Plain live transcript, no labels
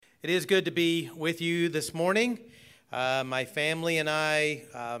It is good to be with you this morning. My family and I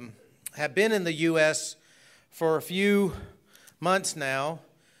have been in the U.S. for a few months now.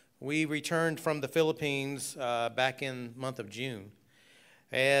 We returned from the Philippines back in the month of June.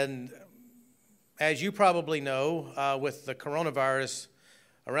 And as you probably know, with the coronavirus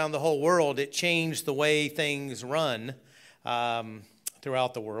around the whole world, it changed the way things run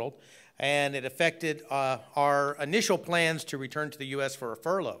throughout the world. And it affected our initial plans to return to the U.S. for a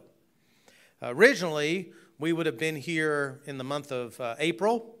furlough. Originally, we would have been here in the month of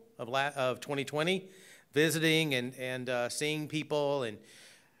April of 2020, visiting and seeing people. And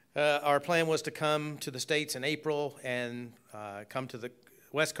our plan was to come to the States in April and come to the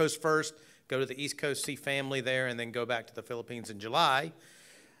West Coast first, go to the East Coast, see family there, and then go back to the Philippines in July.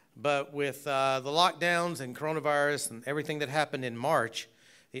 But with the lockdowns and coronavirus and everything that happened in March,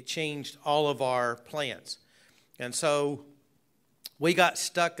 it changed all of our plans. And so we got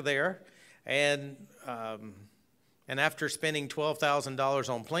stuck there. And after spending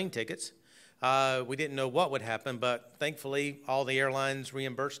 $12,000 on plane tickets, we didn't know what would happen, but thankfully all the airlines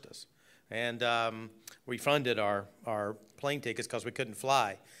reimbursed us and refunded our plane tickets because we couldn't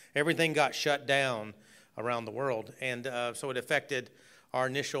fly. Everything got shut down around the world, and so it affected our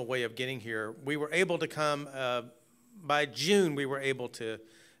initial way of getting here. We were able to come, by June we were able to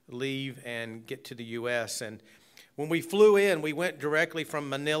leave and get to the U.S., and when we flew in, we went directly from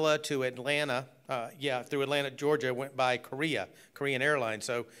Manila to Atlanta. Through Atlanta, Georgia, went by Korean Airlines.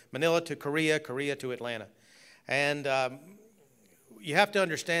 So Manila to Korea, Korea to Atlanta. And you have to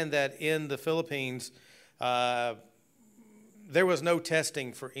understand that in the Philippines, there was no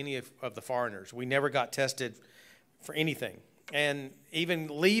testing for any of the foreigners. We never got tested for anything. And even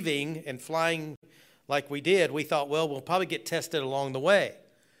leaving and flying like we did, we thought, well, we'll probably get tested along the way.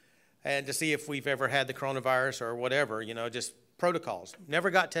 And to see if we've ever had the coronavirus or whatever, just protocols.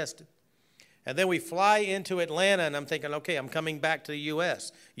 Never got tested. And then we fly into Atlanta, and I'm thinking, okay, I'm coming back to the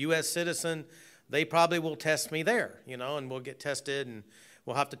U.S. U.S. citizen, they probably will test me there, and we'll get tested, and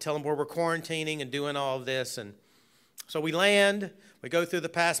we'll have to tell them where we're quarantining and doing all of this. And so we land, we go through the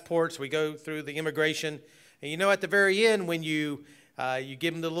passports, we go through the immigration, and at the very end, when you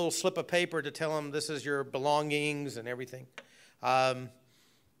give them the little slip of paper to tell them this is your belongings and everything,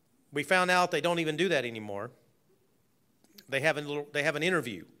 we found out they don't even do that anymore. They have an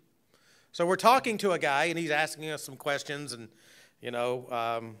interview. So we're talking to a guy, and he's asking us some questions, and,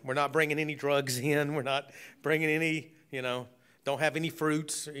 we're not bringing any drugs in. We're not bringing any, don't have any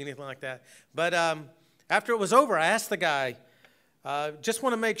fruits or anything like that. But after it was over, I asked the guy, just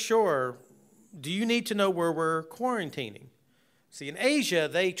want to make sure, do you need to know where we're quarantining? See, in Asia,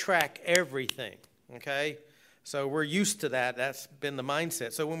 they track everything, okay? So we're used to that. That's been the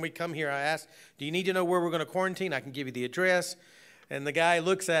mindset. So when we come here, I ask, do you need to know where we're going to quarantine? I can give you the address. And the guy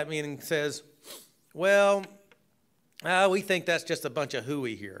looks at me and says, well, we think that's just a bunch of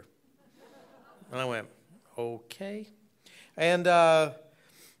hooey here. And I went, okay. And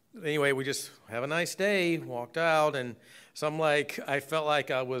anyway, we just have a nice day, walked out. And so I felt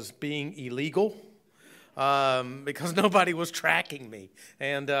like I was being illegal because nobody was tracking me.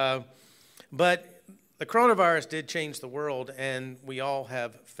 But the coronavirus did change the world, and we all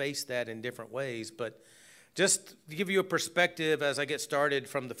have faced that in different ways. But just to give you a perspective as I get started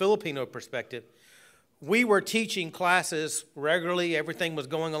from the Filipino perspective, we were teaching classes regularly. Everything was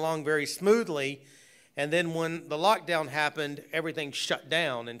going along very smoothly. And then when the lockdown happened, everything shut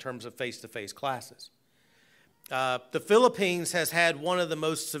down in terms of face-to-face classes. The Philippines has had one of the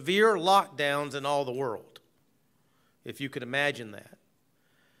most severe lockdowns in all the world, if you could imagine that.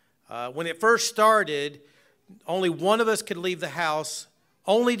 When it first started, only one of us could leave the house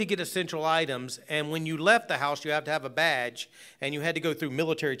only to get essential items. And when you left the house, you had to have a badge, and you had to go through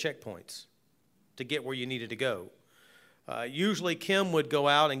military checkpoints to get where you needed to go. Usually Kim would go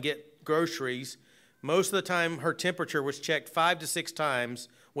out and get groceries. Most of the time, her temperature was checked 5 to 6 times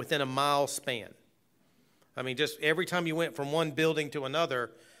within a mile span. I mean, just every time you went from one building to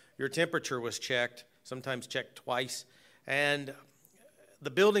another, your temperature was checked, sometimes checked twice. And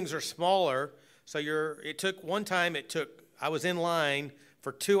the buildings are smaller, so I was in line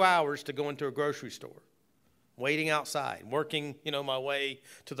for 2 hours to go into a grocery store, waiting outside, working, my way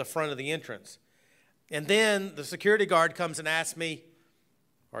to the front of the entrance. And then the security guard comes and asks me,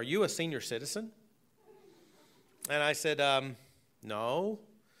 are you a senior citizen? And I said, no,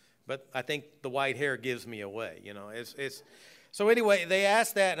 but I think the white hair gives me away, So anyway, they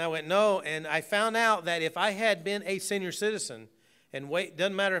asked that, and I went, no, and I found out that if I had been a senior citizen, and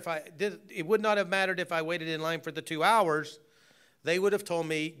doesn't matter it would not have mattered if I waited in line for the 2 hours. They would have told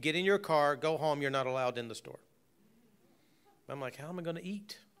me, get in your car, go home, you're not allowed in the store. I'm like, how am I going to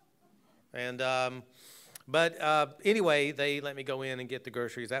eat? And anyway, they let me go in and get the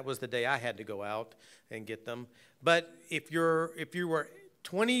groceries. That was the day I had to go out and get them. But if you were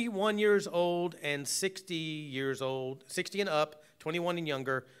 21 years old and 60 years old, 60 and up, 21 and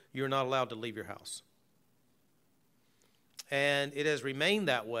younger, you're not allowed to leave your house. And it has remained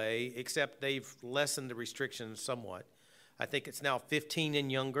that way, except they've lessened the restrictions somewhat. I think it's now 15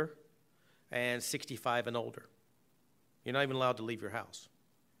 and younger and 65 and older. You're not even allowed to leave your house.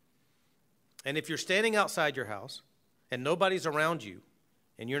 And if you're standing outside your house and nobody's around you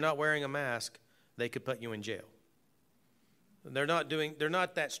and you're not wearing a mask, they could put you in jail. They're not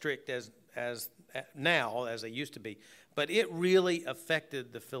that strict as now as they used to be, but it really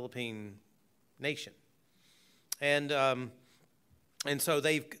affected the Philippine nation. And so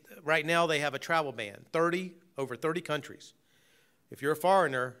right now they have a travel ban, over 30 countries. If you're a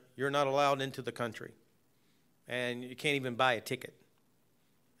foreigner, you're not allowed into the country, and you can't even buy a ticket.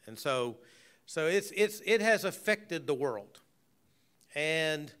 And so it has affected the world,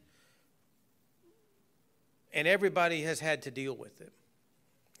 and everybody has had to deal with it.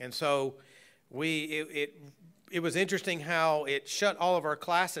 And so it was interesting how it shut all of our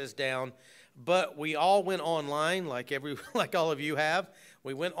classes down, but we all went online like all of you have.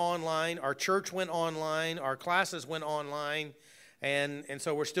 We went online. Our church went online. Our classes went online, and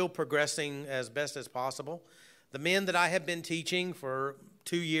so we're still progressing as best as possible. The men that I have been teaching for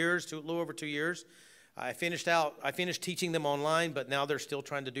a little over 2 years, I finished teaching them online, but now they're still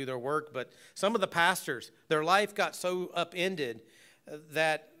trying to do their work. But some of the pastors, their life got so upended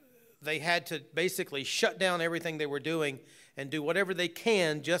that they had to basically shut down everything they were doing and do whatever they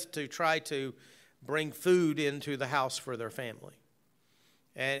can just to try to bring food into the house for their family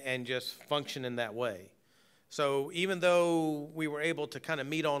and just function in that way. So even though we were able to kind of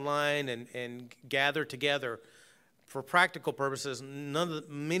meet online and gather together, for practical purposes,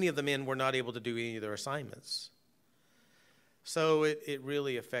 many of the men were not able to do any of their assignments. So it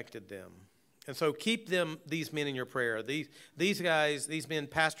really affected them. And so keep these men in your prayer. These men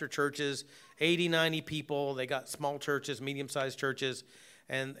pastor churches, 80, 90 people. They got small churches, medium-sized churches.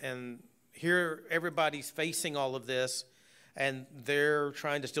 And here everybody's facing all of this, and they're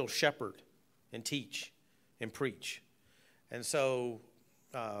trying to still shepherd and teach and preach. And so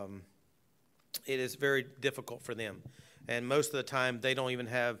it is very difficult for them. And most of the time,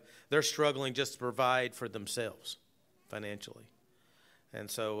 they're struggling just to provide for themselves financially. And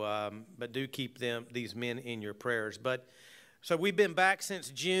so, but do keep these men in your prayers. So we've been back since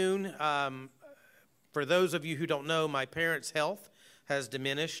June. For those of you who don't know, my parents' health has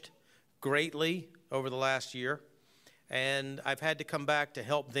diminished greatly over the last year. And I've had to come back to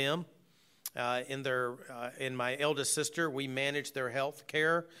help them. In my eldest sister, we manage their health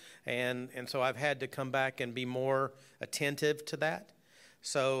care, and so I've had to come back and be more attentive to that.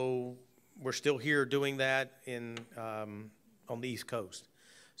 So we're still here doing that on the East Coast.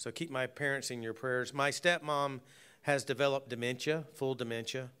 So keep my parents in your prayers. My stepmom has developed dementia, full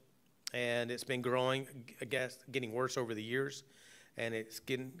dementia, and it's been growing, I guess, getting worse over the years, and it's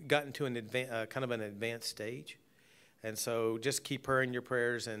gotten to an advanced stage. And so just keep her in your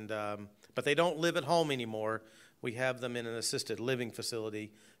prayers. But they don't live at home anymore. We have them in an assisted living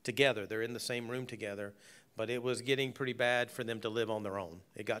facility together. They're in the same room together. But it was getting pretty bad for them to live on their own.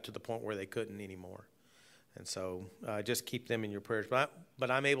 It got to the point where they couldn't anymore. And so just keep them in your prayers.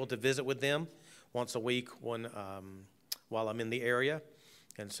 But I'm able to visit with them once a week while I'm in the area.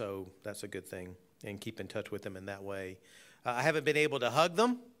 And so that's a good thing. And keep in touch with them in that way. I haven't been able to hug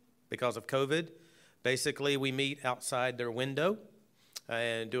them because of COVID. Basically, we meet outside their window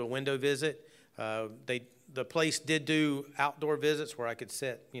and do a window visit. The place did do outdoor visits where I could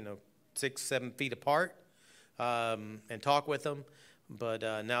sit, 6-7 feet apart and talk with them. But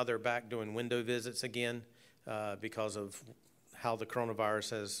now they're back doing window visits again because of how the coronavirus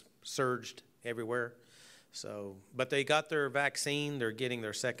has surged everywhere. So, but they got their vaccine. They're getting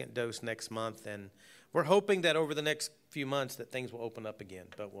their second dose next month, and we're hoping that over the next few months that things will open up again.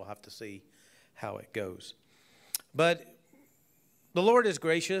 But we'll have to see how it goes. But the Lord is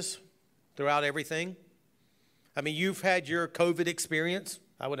gracious throughout everything. I mean, you've had your COVID experience,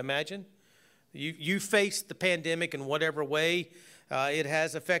 I would imagine. You faced the pandemic in whatever way it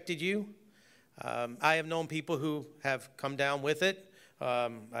has affected you. I have known people who have come down with it.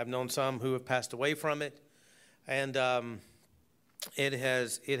 I've known some who have passed away from it. And it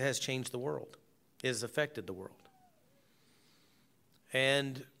has changed the world. It has affected the world.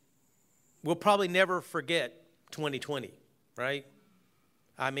 And we'll probably never forget 2020, right?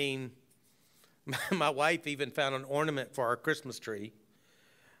 I mean, my wife even found an ornament for our Christmas tree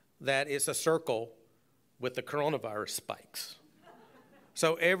that is a circle with the coronavirus spikes.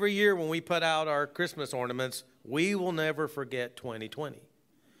 So every year when we put out our Christmas ornaments, we will never forget 2020.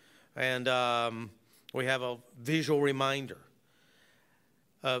 And we have a visual reminder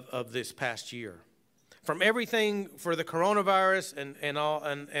of this past year. From everything for the coronavirus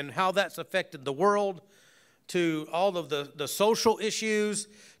and how that's affected the world, to all of the social issues,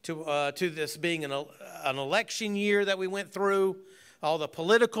 to this being an election year that we went through, all the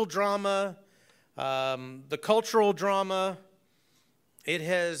political drama, the cultural drama. It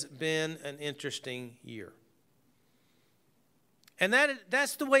has been an interesting year. And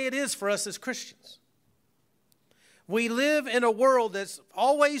that's the way it is for us as Christians. We live in a world that's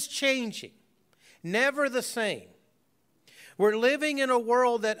always changing, never the same. We're living in a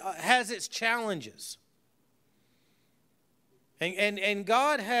world that has its challenges. And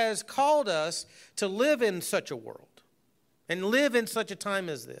God has called us to live in such a world and live in such a time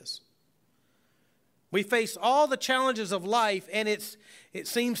as this. We face all the challenges of life, and it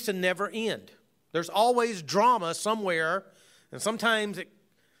seems to never end. There's always drama somewhere, and sometimes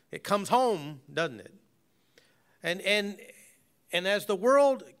it comes home, doesn't it? And as the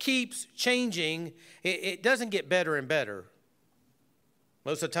world keeps changing, it doesn't get better and better.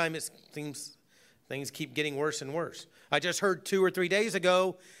 Most of the time, it seems things keep getting worse and worse. I just heard 2 or 3 days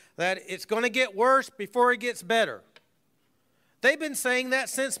ago that it's going to get worse before it gets better. They've been saying that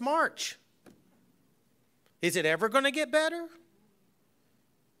since March. Is it ever going to get better?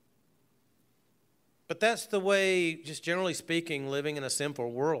 But that's the way, just generally speaking, living in a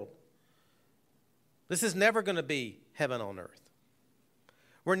sinful world. This is never going to be heaven on earth.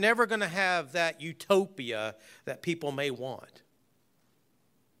 We're never going to have that utopia that people may want.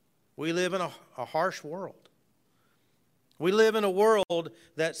 We live in a harsh world. We live in a world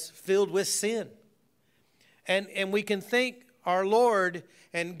that's filled with sin. And we can thank our Lord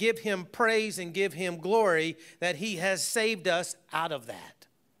and give Him praise and give Him glory that He has saved us out of that.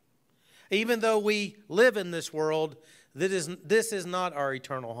 Even though we live in this world, this is not our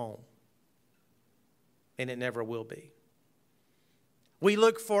eternal home. And it never will be. We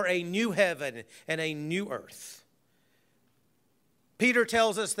look for a new heaven and a new earth. Peter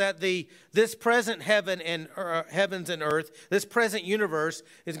tells us that this present heaven and heavens and earth, this present universe,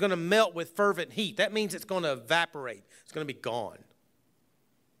 is going to melt with fervent heat. That means it's going to evaporate. It's going to be gone.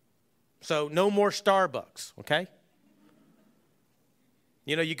 So no more Starbucks, okay?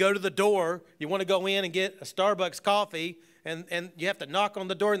 You know, you go to the door, you want to go in and get a Starbucks coffee, and you have to knock on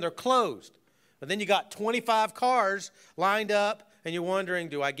the door and they're closed. But then you got 25 cars lined up, and you're wondering,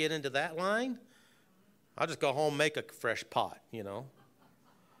 do I get into that line? I'll just go home and make a fresh pot, you know.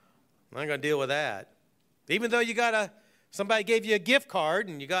 I'm not going to deal with that. Even though somebody gave you a gift card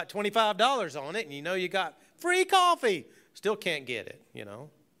and you got $25 on it and you know you got free coffee, still can't get it, you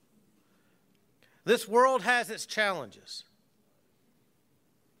know. This world has its challenges,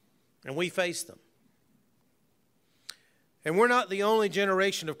 and we face them. And we're not the only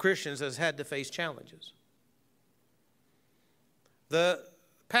generation of Christians that has had to face challenges. The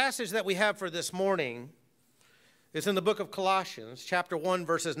passage that we have for this morning is in the book of Colossians, chapter 1,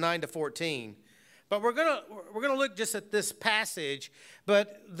 verses 9 to 14. But we're going to look just at this passage.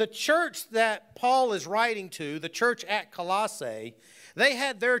 But the church that Paul is writing to, the church at Colossae, they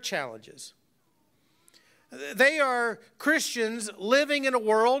had their challenges. They are Christians living in a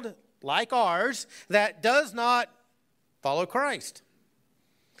world like ours that does not follow Christ.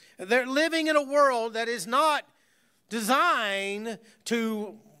 They're living in a world that is not designed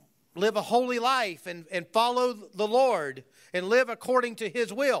to live a holy life and follow the Lord and live according to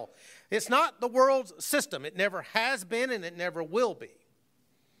His will. It's not the world's system. It never has been and it never will be.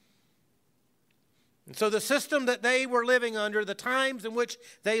 And so the system that they were living under, the times in which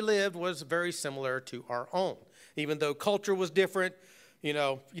they lived, was very similar to our own. Even though culture was different, you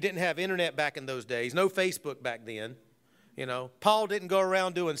know, you didn't have internet back in those days, no Facebook back then. You know, Paul didn't go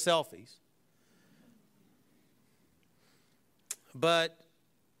around doing selfies. But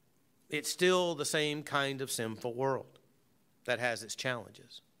it's still the same kind of sinful world that has its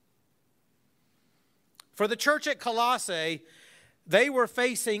challenges. For the church at Colossae, they were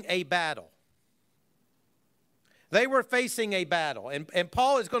facing a battle. They were facing a battle. And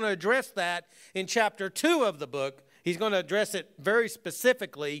Paul is going to address that in chapter 2 of the book. He's going to address it very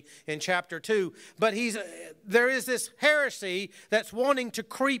specifically in chapter 2. But there is this heresy that's wanting to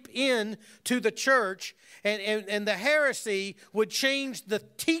creep in to the church. And the heresy would change the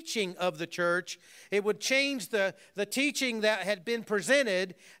teaching of the church. It would change the teaching that had been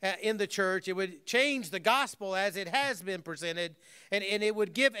presented in the church. It would change the gospel as it has been presented. And it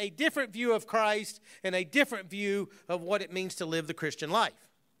would give a different view of Christ and a different view of what it means to live the Christian life,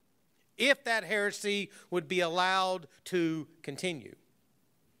 if that heresy would be allowed to continue.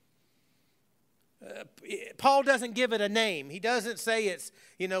 Paul doesn't give it a name. He doesn't say it's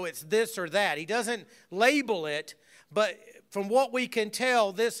this or that. He doesn't label it. But from what we can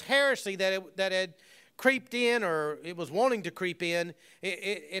tell, this heresy that had creeped in, or it was wanting to creep in,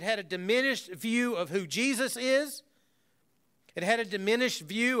 it had a diminished view of who Jesus is. It had a diminished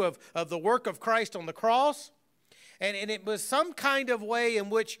view of the work of Christ on the cross. And it was some kind of way in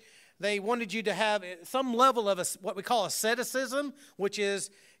which they wanted you to have some level of what we call asceticism, which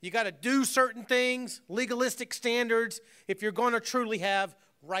is you got to do certain things, legalistic standards, if you're going to truly have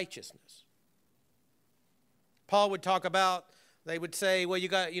righteousness. Paul would talk about, they would say, well, you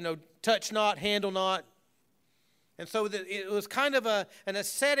got, touch not, handle not. And so it was kind of an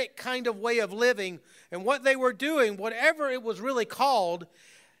ascetic kind of way of living. And what they were doing, whatever it was really called,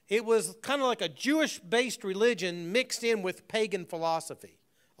 it was kind of like a Jewish-based religion mixed in with pagan philosophy,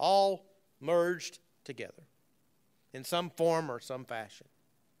 all merged together in some form or some fashion.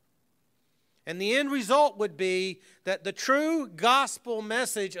 And the end result would be that the true gospel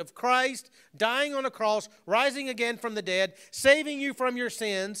message of Christ dying on a cross, rising again from the dead, saving you from your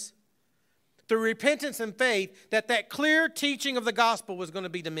sins through repentance and faith, that clear teaching of the gospel was going to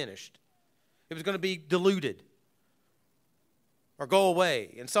be diminished. It was going to be diluted or go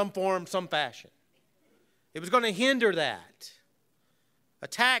away in some form, some fashion. It was going to hinder that,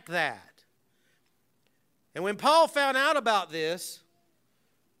 attack that. And when Paul found out about this,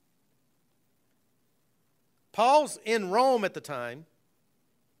 Paul's in Rome at the time.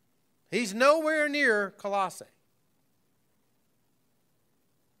 He's nowhere near Colossae.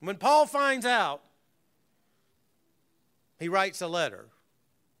 When Paul finds out, he writes a letter.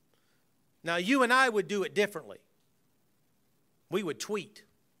 Now, you and I would do it differently. We would tweet.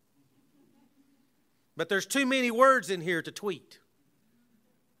 But there's too many words in here to tweet.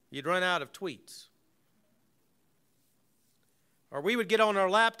 You'd run out of tweets. Or we would get on our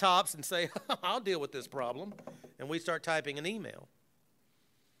laptops and say, I'll deal with this problem. And we'd start typing an email.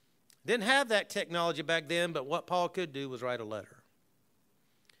 Didn't have that technology back then, but what Paul could do was write a letter.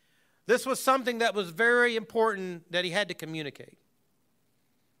 This was something that was very important that he had to communicate.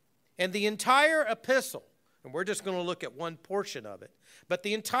 And the entire epistle, and we're just going to look at one portion of it, but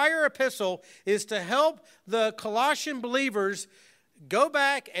the entire epistle is to help the Colossian believers go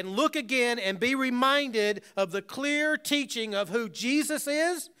back and look again and be reminded of the clear teaching of who Jesus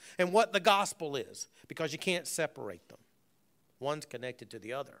is and what the gospel is, because you can't separate them. One's connected to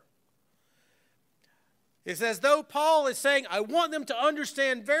the other. It's as though Paul is saying, I want them to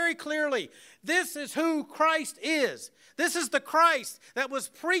understand very clearly, this is who Christ is. This is the Christ that was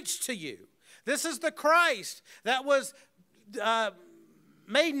preached to you. This is the Christ that was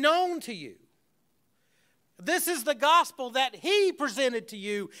made known to you. This is the gospel that he presented to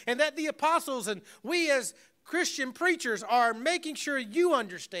you and that the apostles and we as Christian preachers are making sure you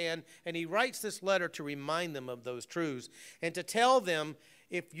understand. And he writes this letter to remind them of those truths and to tell them,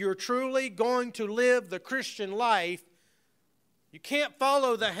 if you're truly going to live the Christian life, you can't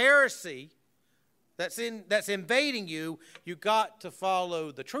follow the heresy that's invading you. You got to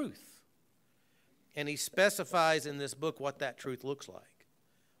follow the truth. And he specifies in this book what that truth looks like,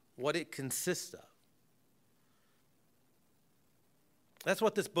 what it consists of. That's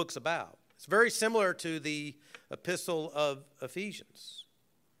what this book's about. It's very similar to the epistle of Ephesians.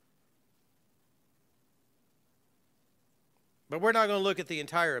 But we're not going to look at the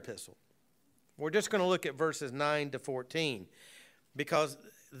entire epistle. We're just going to look at verses 9 to 14 because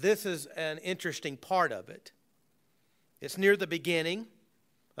this is an interesting part of it. It's near the beginning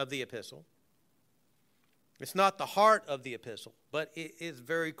of the epistle. It's not the heart of the epistle, but it is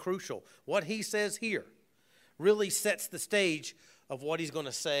very crucial. What he says here really sets the stage of what he's going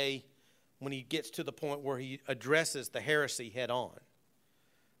to say when he gets to the point where he addresses the heresy head on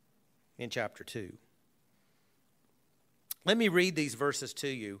in chapter 2. Let me read these verses to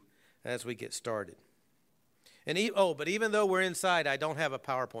you as we get started. But even though we're inside, I don't have a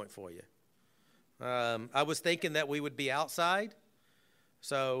PowerPoint for you. I was thinking that we would be outside,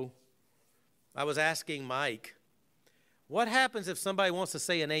 so I was asking Mike, what happens if somebody wants to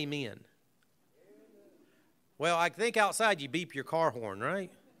say an amen? Well, I think outside you beep your car horn,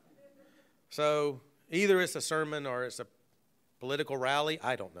 right? So either it's a sermon or it's a political rally.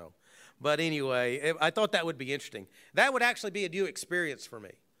 I don't know. But anyway, I thought that would be interesting. That would actually be a new experience for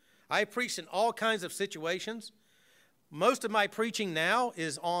me. I preached in all kinds of situations. Most of my preaching now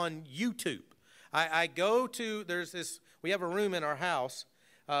is on YouTube. I go to, we have a room in our house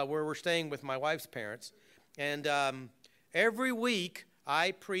where we're staying with my wife's parents. And every week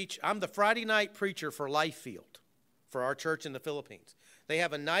I preach. I'm the Friday night preacher for Lifefield, for our church in the Philippines. They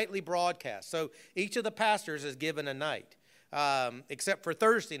have a nightly broadcast. So each of the pastors is given a night. except for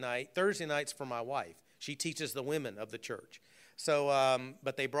Thursday night. Thursday night's for my wife. She teaches the women of the church. So,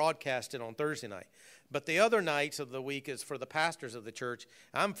 but they broadcast it on Thursday night. But the other nights of the week is for the pastors of the church.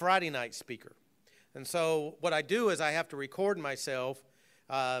 I'm Friday night speaker. And so what I do is I have to record myself.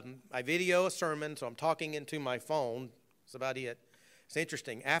 I video a sermon, so I'm talking into my phone. That's about it. It's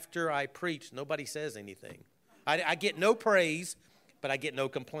interesting. After I preach, nobody says anything. I get no praise, but I get no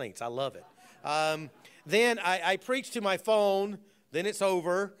complaints. I love it. Then I preach to my phone. Then it's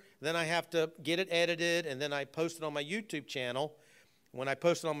over. Then I have to get it edited, and then I post it on my YouTube channel. When I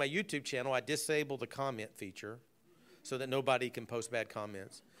post it on my YouTube channel, I disable the comment feature so that nobody can post bad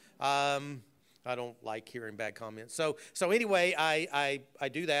comments. I don't like hearing bad comments. So anyway, I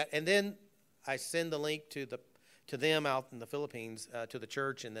do that, and then I send the link to them out in the Philippines to the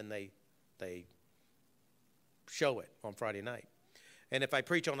church, and then they show it on Friday night. And if I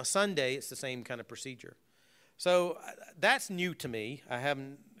preach on a Sunday, it's the same kind of procedure. So that's new to me. I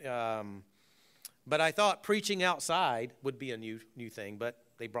haven't, but I thought preaching outside would be a new thing, but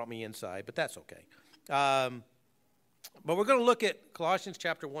they brought me inside, but that's okay. But we're going to look at Colossians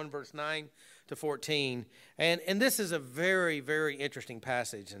chapter 1, verse 9 to 14. And this is a very, very interesting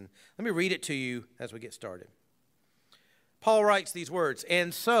passage. And let me read it to you as we get started. Paul writes these words,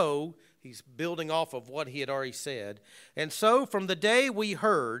 and so, he's building off of what he had already said, and so from the day we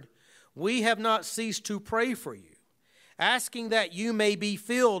heard, we have not ceased to pray for you, asking that you may be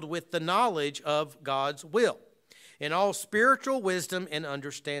filled with the knowledge of God's will, in all spiritual wisdom and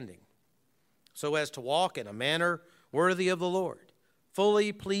understanding, so as to walk in a manner worthy of the Lord,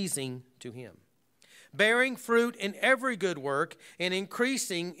 fully pleasing to him, bearing fruit in every good work and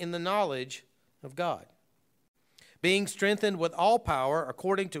increasing in the knowledge of God, being strengthened with all power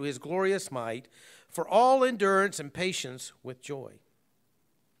according to his glorious might, for all endurance and patience with joy,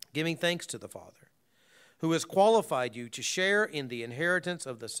 giving thanks to the Father, who has qualified you to share in the inheritance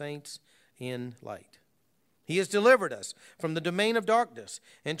of the saints in light. He has delivered us from the domain of darkness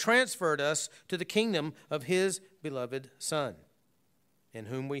and transferred us to the kingdom of his beloved Son, in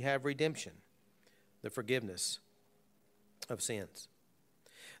whom we have redemption, the forgiveness of sins.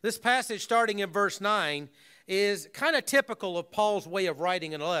 This passage, starting in verse 9, is kind of typical of Paul's way of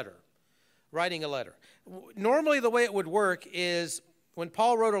writing a letter. Normally the way it would work is when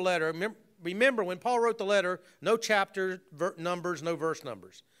Paul wrote a letter, remember when Paul wrote the letter, no chapter numbers, no verse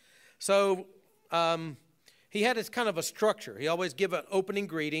numbers. So he had this kind of a structure. He always give an opening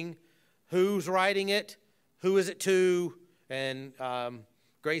greeting, who's writing it, who is it to, and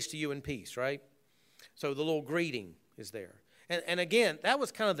grace to you and peace, right? So the little greeting is there. And again, that was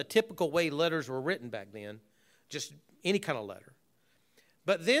kind of the typical way letters were written back then, just any kind of letter.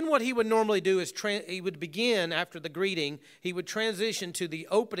 But then what he would normally do is he would begin after the greeting, he would transition to the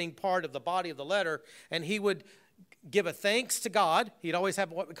opening part of the body of the letter, and he would give a thanks to God. He'd always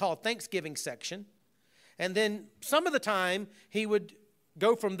have what we call a Thanksgiving section. And then some of the time, he would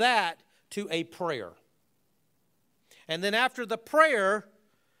go from that to a prayer. And then after the prayer,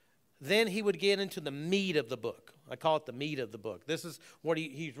 then he would get into the meat of the book. I call it the meat of the book. This is what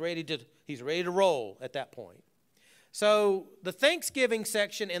he's ready to roll at that point. So the Thanksgiving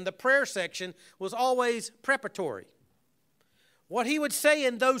section and the prayer section was always preparatory. What he would say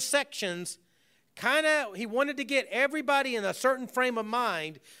in those sections, he wanted to get everybody in a certain frame of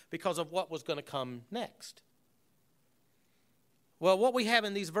mind because of what was going to come next. Well, what we have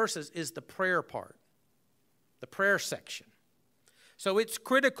in these verses is the prayer part, the prayer section. So it's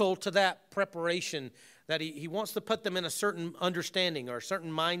critical to that preparation that he wants to put them in a certain understanding or a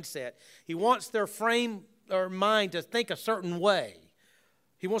certain mindset. He wants their frame or mind to think a certain way.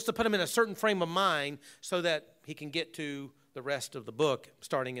 He wants to put them in a certain frame of mind so that he can get to the rest of the book,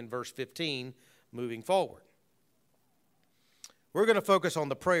 starting in verse 15, moving forward. We're going to focus on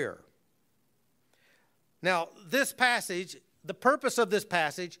the prayer. Now, this passage, the purpose of this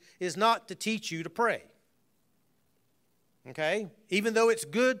passage is not to teach you to pray. Okay? Even though it's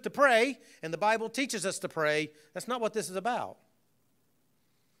good to pray, and the Bible teaches us to pray, that's not what this is about.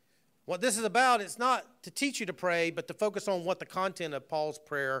 What this is about, it's not to teach you to pray, but to focus on what the content of Paul's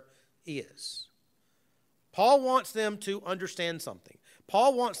prayer is. Paul wants them to understand something.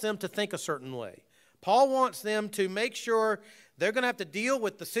 Paul wants them to think a certain way. Paul wants them to make sure they're going to have to deal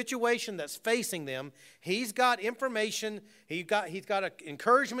with the situation that's facing them. He's got information. He's got an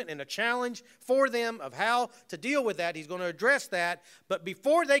encouragement and a challenge for them of how to deal with that. He's going to address that. But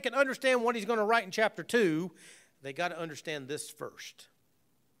before they can understand what he's going to write in chapter 2, they got to understand this first.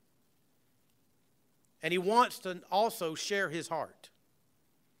 And he wants to also share his heart.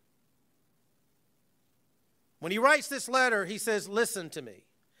 When he writes this letter, he says, listen to me.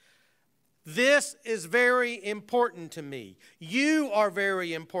 This is very important to me. You are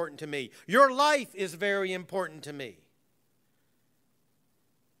very important to me. Your life is very important to me.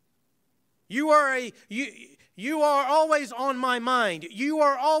 You are always on my mind. You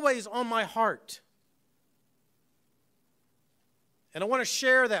are always on my heart. And I want to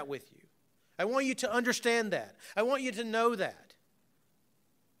share that with you. I want you to understand that. I want you to know that.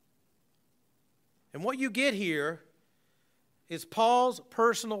 And what you get here is Paul's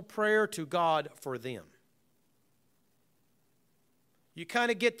personal prayer to God for them. You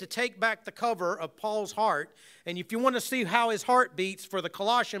kind of get to take back the cover of Paul's heart, and if you want to see how his heart beats for the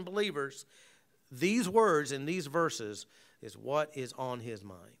Colossian believers, these words in these verses is what is on his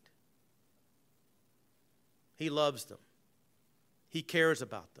mind. He loves them. He cares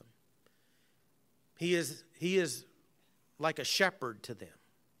about them. He is like a shepherd to them.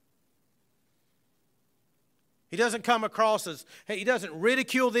 He doesn't come across as, hey, he doesn't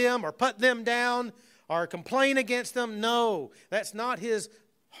ridicule them or put them down or complain against them. No, that's not his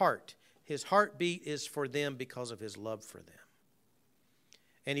heart. His heartbeat is for them because of his love for them.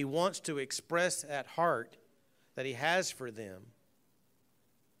 And he wants to express that heart that he has for them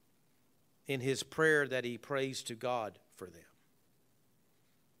in his prayer that he prays to God for them.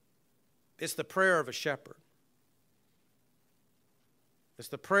 It's the prayer of a shepherd. It's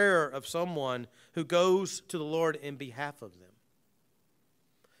the prayer of someone who goes to the Lord in behalf of them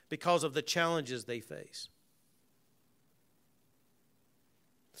because of the challenges they face.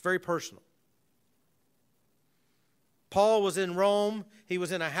 It's very personal. Paul was in Rome. He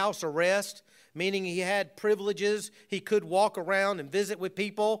was in a house arrest, meaning he had privileges. He could walk around and visit with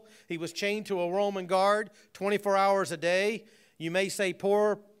people. He was chained to a Roman guard 24 hours a day. You may say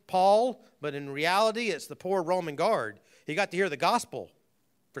poor Paul, but in reality, it's the poor Roman guard. He got to hear the gospel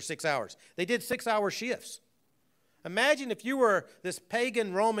for 6 hours. They did 6-hour shifts. Imagine if you were this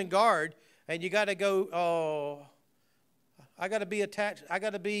pagan Roman guard and you got to go, oh, I got to be attached, I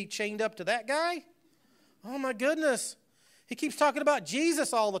got to be chained up to that guy? Oh my goodness. He keeps talking about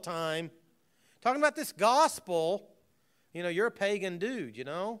Jesus all the time. Talking about this gospel. You know, you're a pagan dude, you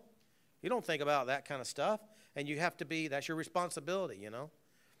know. You don't think about that kind of stuff. And you have to be, that's your responsibility, you know.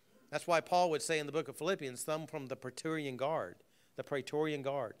 That's why Paul would say in the book of Philippians, some from the Praetorian Guard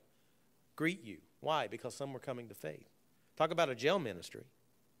greet you. Why? Because some were coming to faith. Talk about a jail ministry.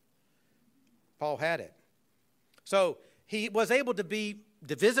 Paul had it. So he was able to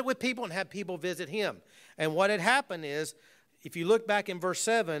visit with people and have people visit him. And what had happened is, if you look back in verse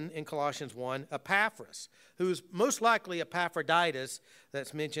 7 in Colossians 1, Epaphras, who's most likely Epaphroditus,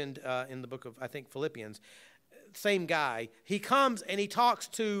 that's mentioned in the book of, I think, Philippians, same guy, he comes and he talks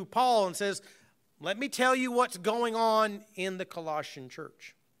to Paul and says, let me tell you what's going on in the Colossian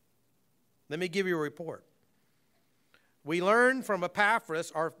church. Let me give you a report. We learn from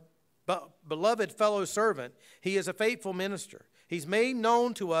Epaphras, our beloved fellow servant, he is a faithful minister. He's made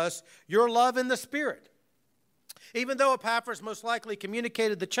known to us your love in the Spirit. Even though Epaphras most likely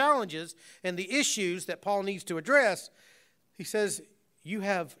communicated the challenges and the issues that Paul needs to address, he says, you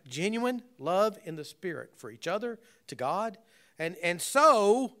have genuine love in the Spirit for each other, to God. And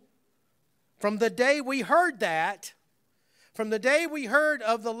so, from the day we heard that, from the day we heard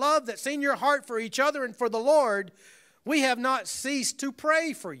of the love that's in your heart for each other and for the Lord, we have not ceased to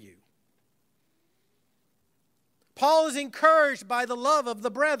pray for you. Paul is encouraged by the love of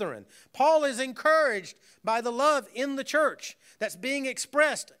the brethren. Paul is encouraged by the love in the church that's being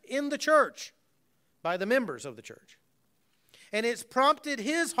expressed in the church by the members of the church. And it's prompted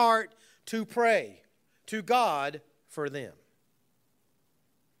his heart to pray to God for them.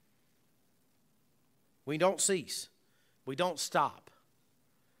 We don't cease. We don't stop.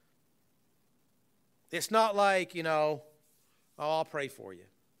 It's not like, you know, oh, I'll pray for you.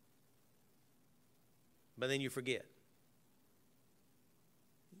 But then you forget.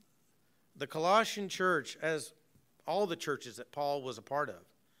 The Colossian church, as all the churches that Paul was a part of,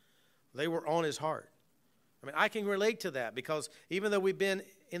 they were on his heart. I mean, I can relate to that because even though we've been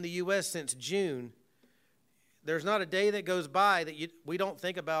in the U.S. since June, there's not a day that goes by that we don't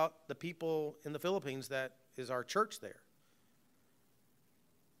think about the people in the Philippines that is our church there.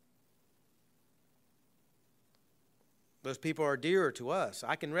 Those people are dearer to us.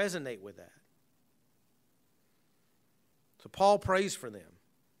 I can resonate with that. So Paul prays for them.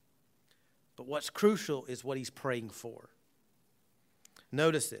 But what's crucial is what he's praying for.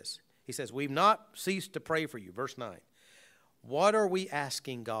 Notice this. He says, we've not ceased to pray for you. Verse 9. What are we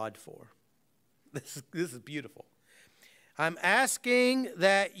asking God for? This is beautiful. I'm asking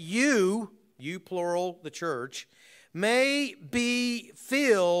that you plural, the church, may be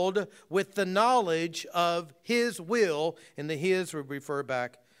filled with the knowledge of his will. And the his would refer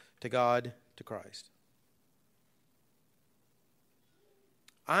back to God, to Christ.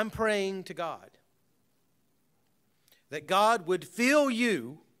 I'm praying to God that God would fill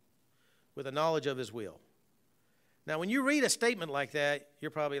you with a knowledge of His will. Now, when you read a statement like that,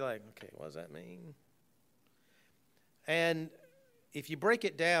 you're probably like, okay, what does that mean? And if you break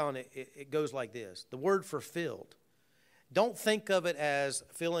it down, it goes like this. The word for filled. Don't think of it as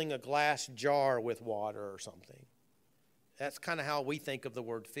filling a glass jar with water or something. That's kind of how we think of the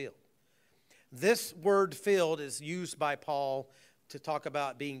word filled. This word filled is used by Paul to talk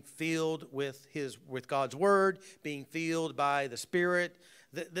about being filled with God's word, being filled by the Spirit.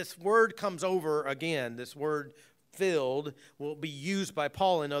 This word comes over again. This word filled will be used by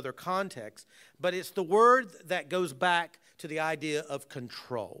Paul in other contexts, but it's the word that goes back to the idea of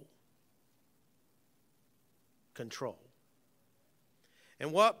control. Control.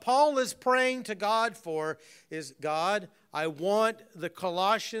 And what Paul is praying to God for is, God, I want the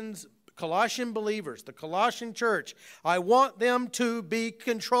Colossian believers, the Colossian church, I want them to be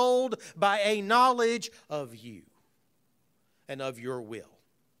controlled by a knowledge of you and of your will.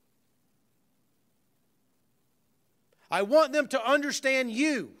 I want them to understand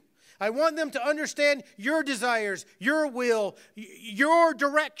you. I want them to understand your desires, your will, your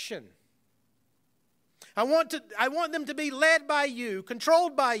direction. I want them to be led by you,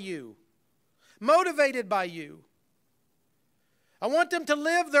 controlled by you, motivated by you. I want them to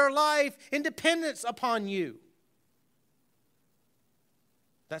live their life in dependence upon you.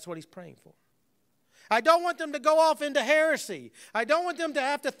 That's what he's praying for. I don't want them to go off into heresy. I don't want them to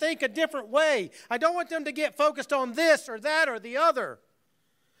have to think a different way. I don't want them to get focused on this or that or the other.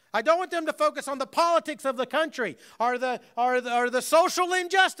 I don't want them to focus on the politics of the country or the social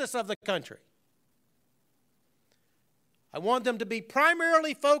injustice of the country. I want them to be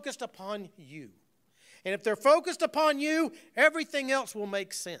primarily focused upon you. And if they're focused upon you, everything else will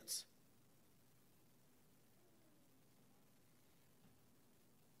make sense.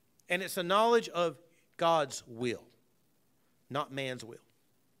 And it's a knowledge of God's will, not man's will.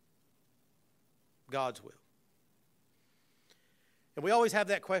 God's will. And we always have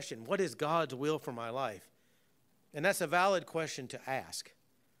that question, what is God's will for my life? And that's a valid question to ask.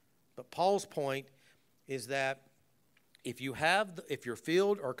 But Paul's point is that if you're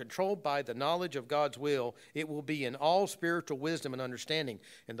filled or controlled by the knowledge of God's will, it will be in all spiritual wisdom and understanding.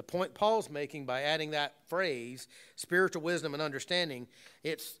 And the point Paul's making by adding that phrase, spiritual wisdom and understanding,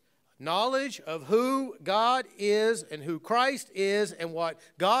 it's knowledge of who God is and who Christ is and what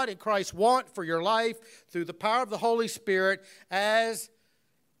God and Christ want for your life through the power of the Holy Spirit as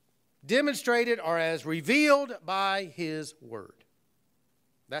demonstrated or as revealed by His Word.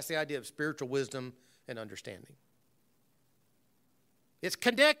 That's the idea of spiritual wisdom and understanding. It's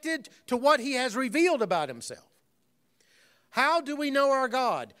connected to what He has revealed about Himself. How do we know our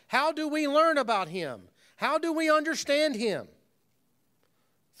God? How do we learn about Him? How do we understand Him?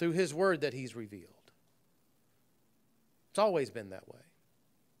 Through His Word that He's revealed. It's always been that way.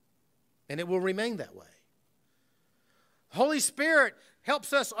 And it will remain that way. Holy Spirit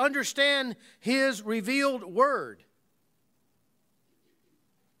helps us understand His revealed Word.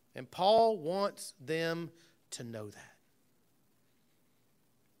 And Paul wants them to know that.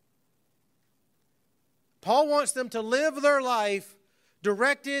 Paul wants them to live their life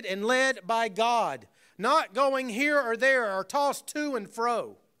directed and led by God, not going here or there or tossed to and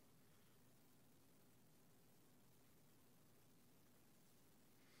fro.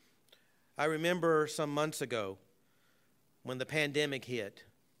 I remember some months ago when the pandemic hit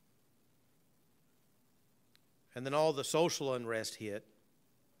and then all the social unrest hit.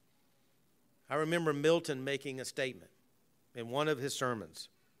 I remember Milton making a statement in one of his sermons.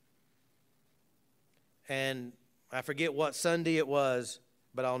 And I forget what Sunday it was,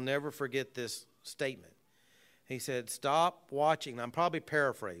 but I'll never forget this statement. He said, stop watching. I'm probably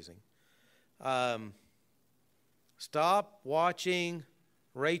paraphrasing. Stop watching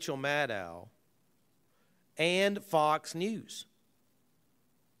Rachel Maddow and Fox News.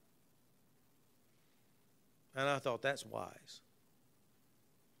 And I thought, that's wise.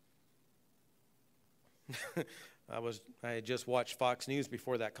 I had just watched Fox News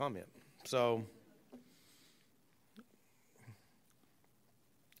before that comment.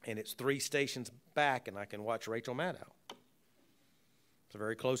 And it's 3 stations back, and I can watch Rachel Maddow. It's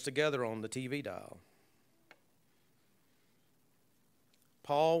very close together on the TV dial.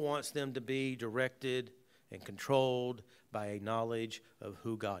 Paul wants them to be directed and controlled by a knowledge of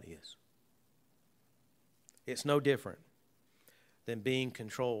who God is. It's no different than being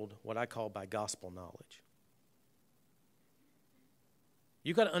controlled, what I call by gospel knowledge.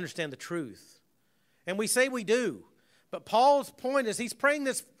 You've got to understand the truth. And we say we do. But Paul's point is he's praying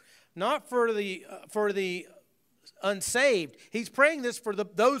this not for the unsaved. He's praying this for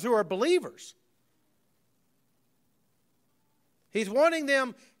those who are believers. He's wanting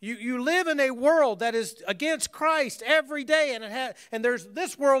them, you live in a world that is against Christ every day, and there's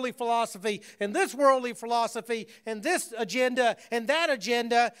this worldly philosophy, and this worldly philosophy, and this agenda, and that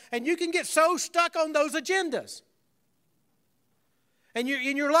agenda, and you can get so stuck on those agendas. And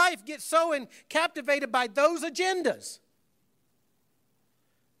your life gets so captivated by those agendas.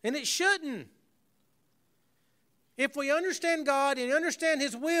 And it shouldn't. If we understand God and understand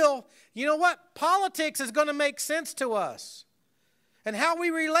His will, you know what? Politics is going to make sense to us. And how we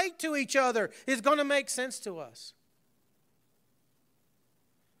relate to each other is going to make sense to us.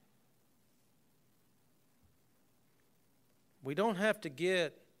 We don't have to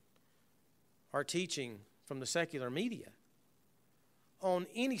get our teaching from the secular media on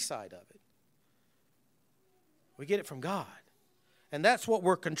any side of it. We get it from God. And that's what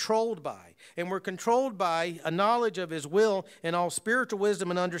we're controlled by. And we're controlled by a knowledge of His will and all spiritual wisdom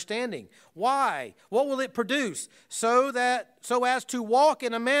and understanding. Why? What will it produce? So as to walk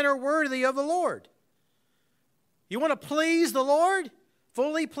in a manner worthy of the Lord. You want to please the Lord?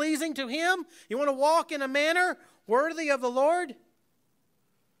 Fully pleasing to Him? You want to walk in a manner worthy of the Lord?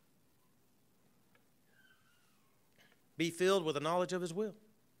 Be filled with the knowledge of His will.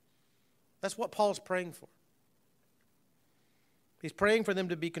 That's what Paul's praying for. He's praying for them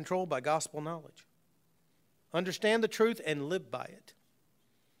to be controlled by gospel knowledge. Understand the truth and live by it.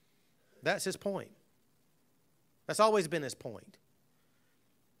 That's his point. That's always been his point.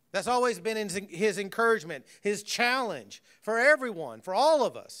 That's always been his encouragement, his challenge for everyone, for all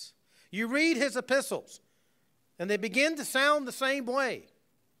of us. You read his epistles, and they begin to sound the same way.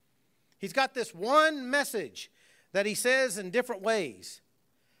 He's got this one message that he says in different ways.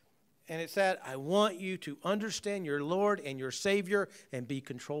 And it's that I want you to understand your Lord and your Savior and be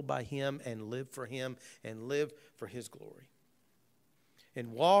controlled by Him and live for Him and live for His glory.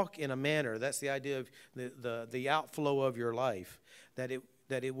 And walk in a manner, that's the idea of the outflow of your life, that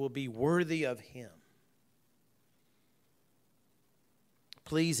it will be worthy of Him.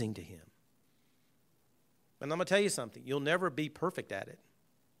 Pleasing to Him. And I'm going to tell you something, you'll never be perfect at it.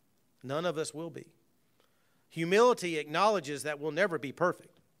 None of us will be. Humility acknowledges that we'll never be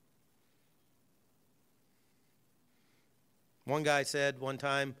perfect. One guy said one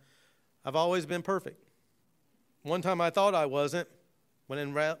time, I've always been perfect. One time I thought I wasn't, when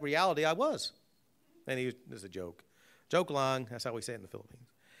in reality I was. And this is a joke. Joke long, that's how we say it in the Philippines.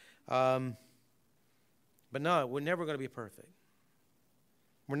 But no, we're never going to be perfect.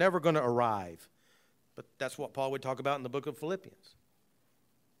 We're never going to arrive. But that's what Paul would talk about in the book of Philippians.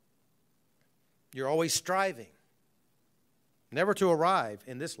 You're always striving, never to arrive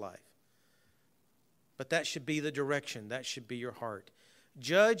in this life. But that should be the direction. That should be your heart.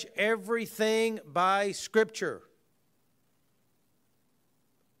 Judge everything by Scripture.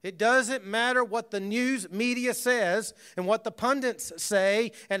 It doesn't matter what the news media says and what the pundits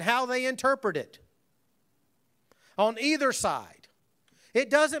say and how they interpret it. On either side.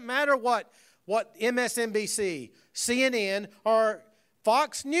 It doesn't matter what MSNBC, CNN, or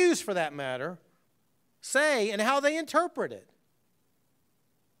Fox News, for that matter, say and how they interpret it.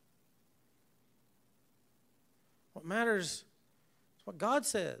 What matters is what God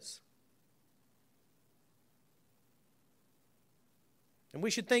says. And we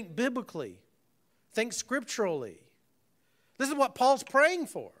should think biblically, think scripturally. This is what Paul's praying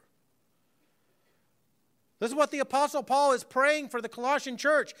for. This is what the Apostle Paul is praying for the Colossian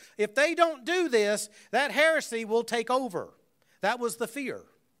church. If they don't do this, that heresy will take over. That was the fear.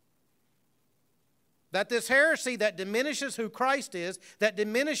 That this heresy that diminishes who Christ is, that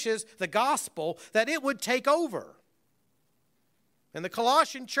diminishes the gospel, that it would take over. And the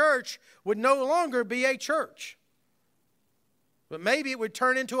Colossian church would no longer be a church. But maybe it would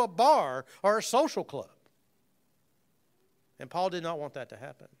turn into a bar or a social club. And Paul did not want that to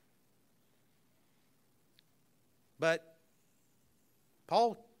happen. But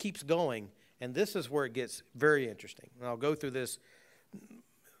Paul keeps going, and this is where it gets very interesting. And I'll go through this.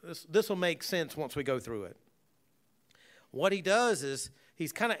 This will make sense once we go through it. What he does is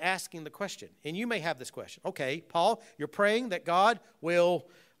he's kind of asking the question, and you may have this question. Okay, Paul, you're praying that God will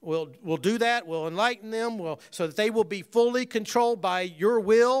do that, will enlighten them, so that they will be fully controlled by your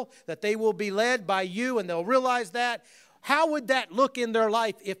will, that they will be led by you, and they'll realize that. How would that look in their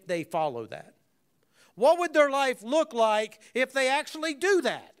life if they follow that? What would their life look like if they actually do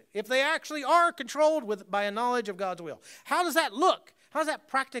that? If they actually are controlled by a knowledge of God's will? How does that look? How does that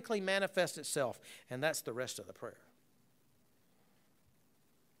practically manifest itself? And that's the rest of the prayer.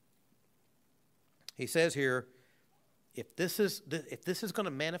 He says here, if this is going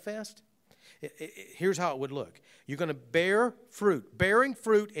to manifest, here's how it would look. You're going to bear fruit, bearing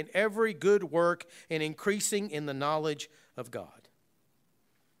fruit in every good work and increasing in the knowledge of God.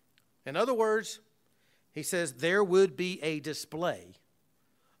 In other words, he says there would be a display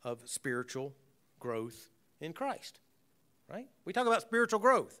of spiritual growth in Christ. Right? We talk about spiritual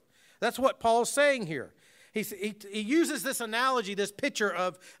growth. That's what Paul's saying here. He uses this analogy, this picture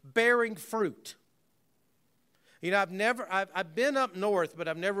of bearing fruit. You know, I've been up north, but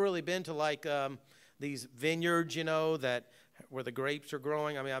I've never really been to like these vineyards, you know, where the grapes are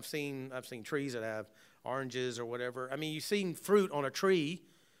growing. I mean, I've seen trees that have oranges or whatever. I mean, you've seen fruit on a tree,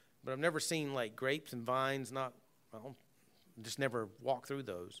 but I've never seen like grapes and vines. Just never walked through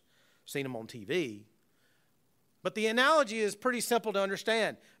those. Seen them on TV. But the analogy is pretty simple to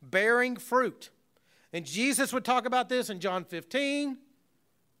understand. Bearing fruit. And Jesus would talk about this in John 15.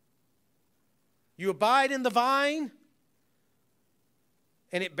 You abide in the vine,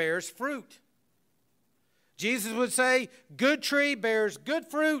 and it bears fruit. Jesus would say, good tree bears good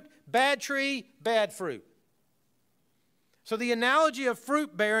fruit, bad tree, bad fruit. So the analogy of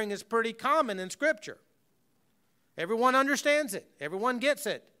fruit bearing is pretty common in Scripture. Everyone understands it. Everyone gets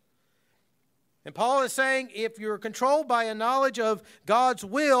it. And Paul is saying, if you're controlled by a knowledge of God's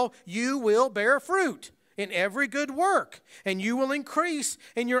will, you will bear fruit in every good work. And you will increase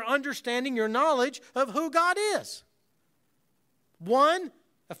in your understanding, your knowledge of who God is. One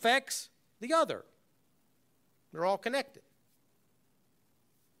affects the other. They're all connected.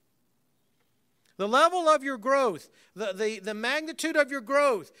 The level of your growth, the magnitude of your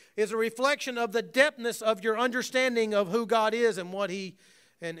growth is a reflection of the depthness of your understanding of who God is and what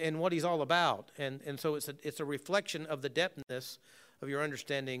He's all about. And so it's a reflection of the depthness of your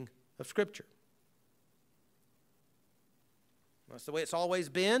understanding of Scripture. That's the way it's always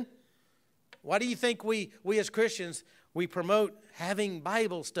been. Why do you think we as Christians, we promote having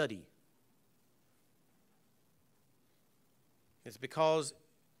Bible study? It's because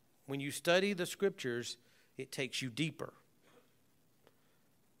when you study the Scriptures, it takes you deeper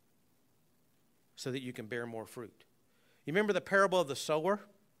so that you can bear more fruit. You remember the parable of the sower?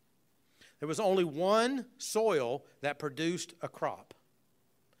 There was only one soil that produced a crop,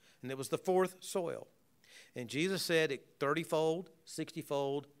 and it was the fourth soil. And Jesus said it 30-fold,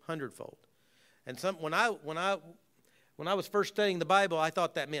 60-fold, 100-fold. And when I was first studying the Bible, I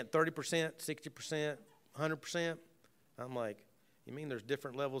thought that meant 30%, 60%, 100%. I'm like, you mean there's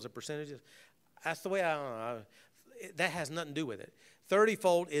different levels of percentages? That's the way I don't know. That has nothing to do with it.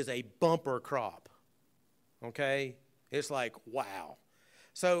 30-fold is a bumper crop. Okay? It's like, wow.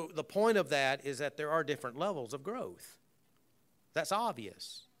 So the point of that is that there are different levels of growth. That's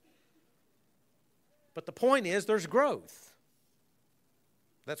obvious. But the point is there's growth.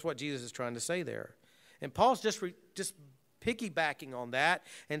 That's what Jesus is trying to say there. And Paul's just piggybacking on that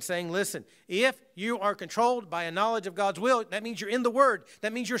and saying, listen, if you are controlled by a knowledge of God's will, that means you're in the Word.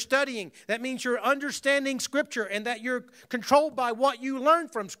 That means you're studying. That means you're understanding Scripture and that you're controlled by what you learn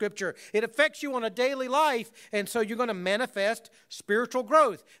from Scripture. It affects you on a daily life, and so you're going to manifest spiritual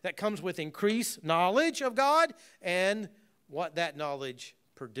growth that comes with increased knowledge of God and what that knowledge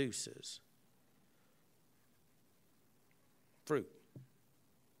produces. Fruit.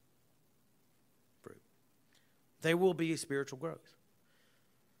 There will be spiritual growth.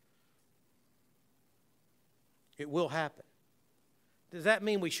 It will happen. Does that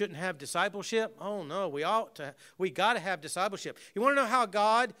mean we shouldn't have discipleship? Oh no, we got to have discipleship. You want to know how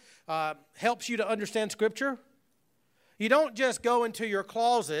God helps you to understand Scripture? You don't just go into your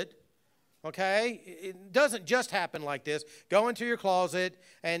closet, okay? It doesn't just happen like this. Go into your closet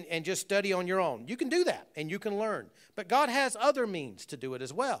and just study on your own. You can do that and you can learn. But God has other means to do it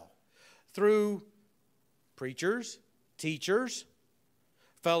as well. Through preachers, teachers,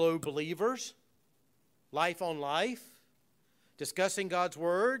 fellow believers, life on life, discussing God's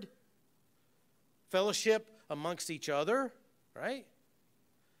Word, fellowship amongst each other, right?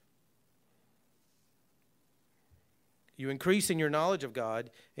 You increase in your knowledge of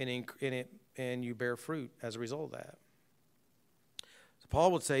God and you bear fruit as a result of that. So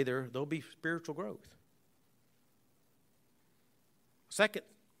Paul would say there'll be spiritual growth. Second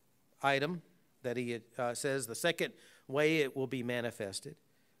item that he says, the second way it will be manifested.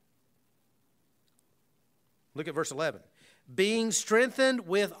 Look at verse 11. Being strengthened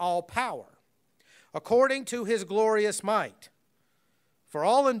with all power, according to his glorious might, for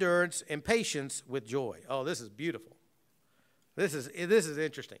all endurance and patience with joy. Oh, this is beautiful. This is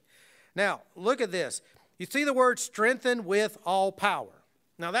interesting. Now, look at this. You see the word strengthened with all power.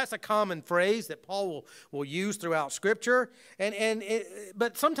 Now, that's a common phrase that Paul will use throughout Scripture,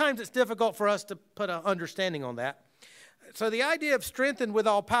 but sometimes it's difficult for us to put an understanding on that. So the idea of strengthened with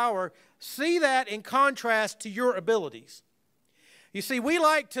all power, see that in contrast to your abilities. You see, we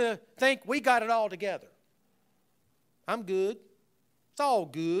like to think we got it all together. I'm good. It's all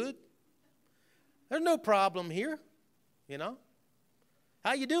good. There's no problem here, you know.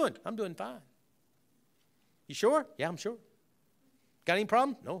 How you doing? I'm doing fine. You sure? Yeah, I'm sure. Got any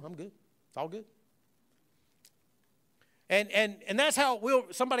problem? No, I'm good. It's all good. And that's how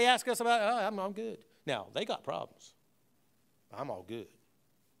somebody asks us about, oh, I'm good. Now, they got problems. I'm all good.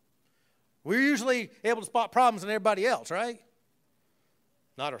 We're usually able to spot problems in everybody else, right?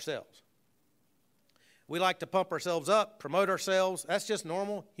 Not ourselves. We like to pump ourselves up, promote ourselves. That's just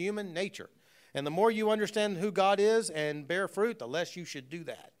normal human nature. And the more you understand who God is and bear fruit, the less you should do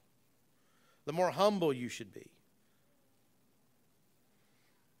that. The more humble you should be.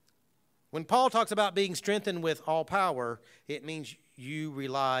 When Paul talks about being strengthened with all power, it means you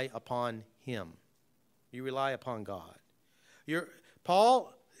rely upon Him. You rely upon God.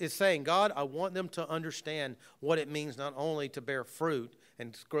 Paul is saying, God, I want them to understand what it means not only to bear fruit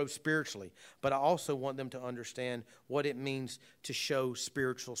and grow spiritually, but I also want them to understand what it means to show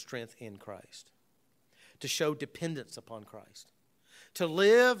spiritual strength in Christ, to show dependence upon Christ, to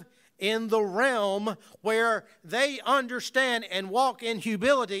live in the realm where they understand and walk in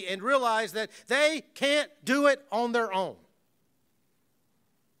humility and realize that they can't do it on their own.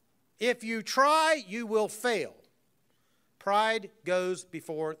 If you try, you will fail. Pride goes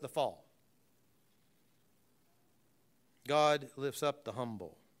before the fall. God lifts up the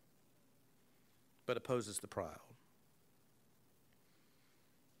humble, but opposes the proud.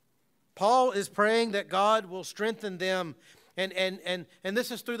 Paul is praying that God will strengthen them, and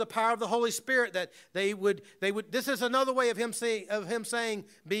this is through the power of the Holy Spirit, that they would. This is another way of him saying,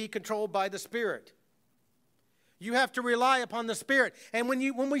 be controlled by the Spirit. You have to rely upon the Spirit. And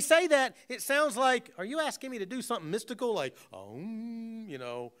when we say that, it sounds like, are you asking me to do something mystical? Like, you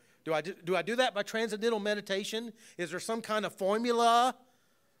know, do I do that by transcendental meditation? Is there some kind of formula?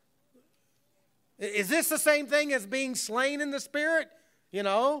 Is this the same thing as being slain in the Spirit? You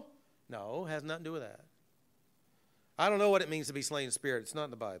know? No, it has nothing to do with that. I don't know what it means to be slain in the Spirit. It's not in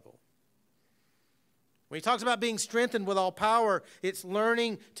the Bible. When he talks about being strengthened with all power, it's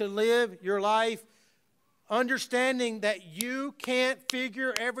learning to live your life understanding that you can't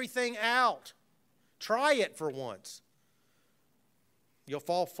figure everything out. Try it for once. You'll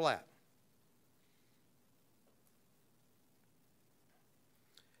fall flat.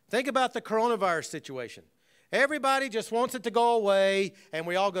 Think about the coronavirus situation. Everybody just wants it to go away, and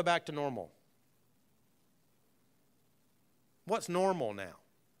we all go back to normal. What's normal now?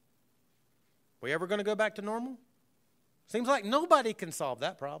 We ever going to go back to normal? Seems like nobody can solve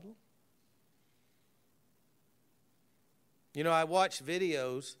that problem. You know, I watch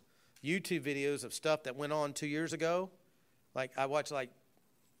videos, YouTube videos of stuff that went on 2 years ago. Like, I watch,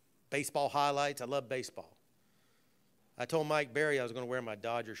 baseball highlights. I love baseball. I told Mike Berry I was going to wear my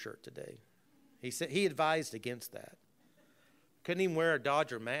Dodger shirt today. He advised against that. Couldn't even wear a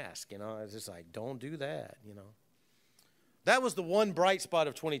Dodger mask, you know. I was just like, don't do that, you know. That was the one bright spot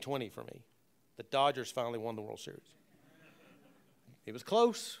of 2020 for me. The Dodgers finally won the World Series. It was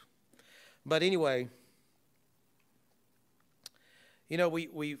close. But anyway, you know,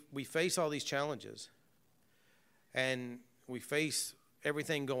 we face all these challenges, and we face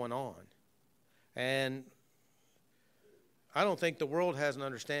everything going on. And I don't think the world has an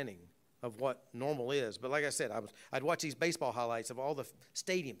understanding of what normal is. But like I said, I'd watch these baseball highlights of all the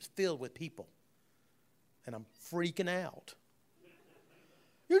stadiums filled with people, and I'm freaking out.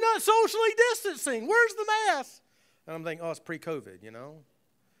 You're not socially distancing. Where's the mask? And I'm thinking, oh, it's pre-COVID, you know.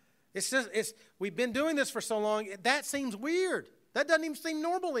 We've been doing this for so long, that seems weird. That doesn't even seem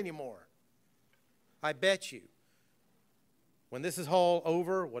normal anymore. I bet you, when this is all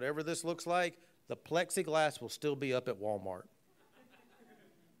over, whatever this looks like, the plexiglass will still be up at Walmart.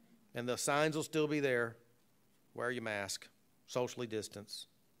 And the signs will still be there. Wear your mask. Socially distance.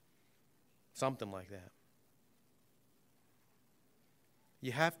 Something like that.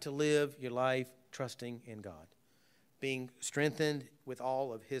 You have to live your life trusting in God, being strengthened with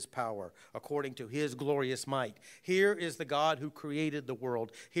all of His power, according to His glorious might. Here is the God who created the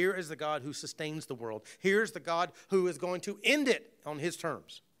world. Here is the God who sustains the world. Here's the God who is going to end it on His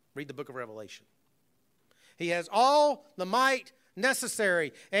terms. Read the book of Revelation. He has all the might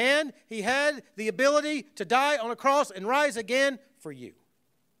necessary, and He had the ability to die on a cross and rise again for you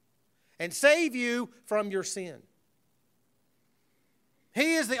and save you from your sin.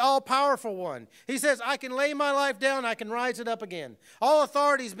 He is the all-powerful one. He says, I can lay my life down, I can rise it up again. All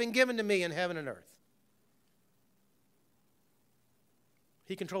authority has been given to me in heaven and earth.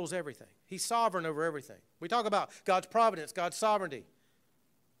 He controls everything. He's sovereign over everything. We talk about God's providence, God's sovereignty.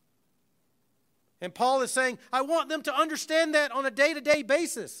 And Paul is saying, I want them to understand that on a day-to-day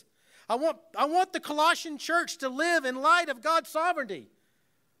basis. I want the Colossian church to live in light of God's sovereignty.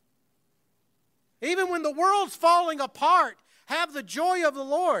 Even when the world's falling apart, have the joy of the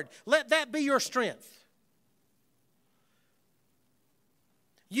Lord. Let that be your strength.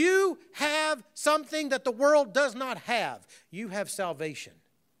 You have something that the world does not have. You have salvation.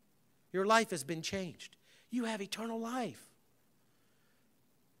 Your life has been changed. You have eternal life.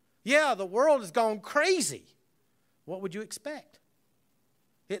 Yeah, the world has gone crazy. What would you expect?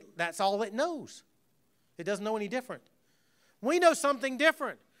 That's all it knows. It doesn't know any different. We know something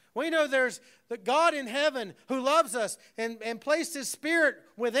different. We know there's the God in heaven who loves us and placed His Spirit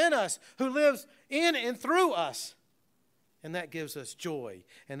within us, who lives in and through us. And that gives us joy,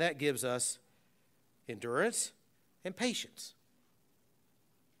 and that gives us endurance and patience.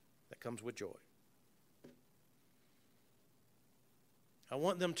 That comes with joy. I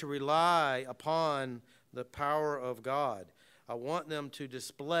want them to rely upon the power of God. I want them to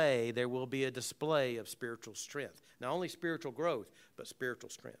display, there will be a display of spiritual strength. Not only spiritual growth, but spiritual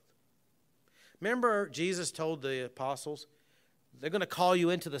strength. Remember, Jesus told the apostles, they're going to call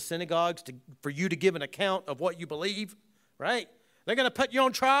you into the synagogues for you to give an account of what you believe, right? They're going to put you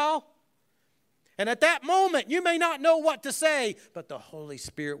on trial. And at that moment, you may not know what to say, but the Holy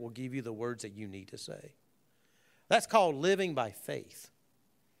Spirit will give you the words that you need to say. That's called living by faith.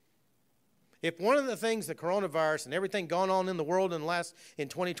 If one of the things the coronavirus and everything gone on in the world in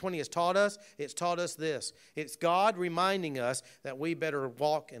 2020 has taught us, it's taught us this. It's God reminding us that we better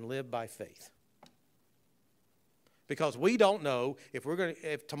walk and live by faith. Because we don't know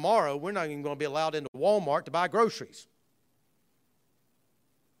if tomorrow we're not even going to be allowed into Walmart to buy groceries.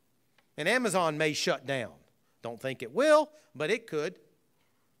 And Amazon may shut down. Don't think it will, but it could.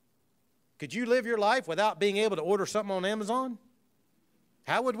 Could you live your life without being able to order something on Amazon?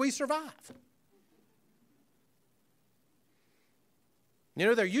 How would we survive? You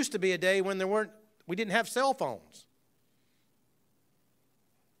know, there used to be a day when we didn't have cell phones.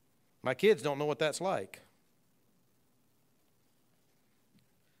 My kids don't know what that's like.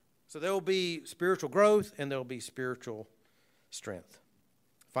 So there will be spiritual growth and there will be spiritual strength.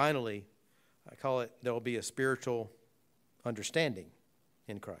 Finally, I call it there will be a spiritual understanding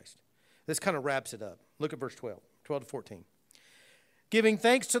in Christ. This kind of wraps it up. Look at verse 12 to 14. Giving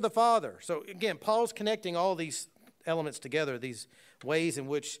thanks to the Father. So again, Paul's connecting all these elements together, these ways in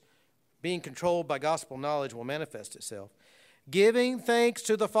which being controlled by gospel knowledge will manifest itself. Giving thanks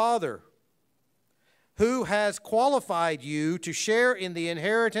to the Father, who has qualified you to share in the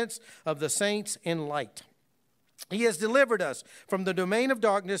inheritance of the saints in light. He has delivered us from the domain of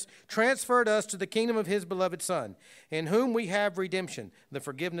darkness, transferred us to the kingdom of His beloved Son, in whom we have redemption, the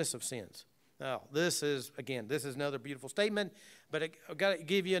forgiveness of sins. Now, this is another beautiful statement, but I've got to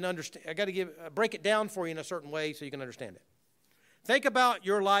give you break it down for you in a certain way so you can understand it. Think about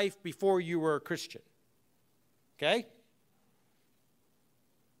your life before you were a Christian. Okay?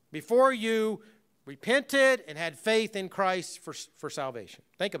 Before you repented and had faith in Christ for salvation.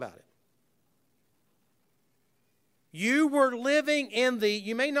 Think about it. You were living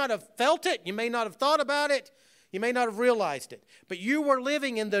you may not have felt it, you may not have thought about it, you may not have realized it, but you were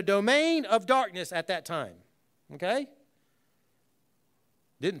living in the domain of darkness at that time. Okay?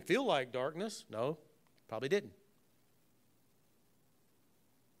 Didn't feel like darkness. No, probably didn't.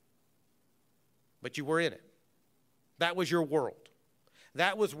 But you were in it. That was your world.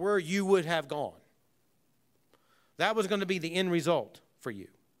 That was where you would have gone. That was going to be the end result for you.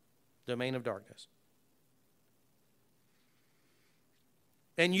 Domain of darkness.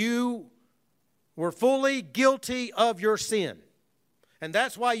 And you were fully guilty of your sin. And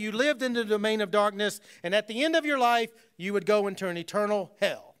that's why you lived in the domain of darkness. And at the end of your life, you would go into an eternal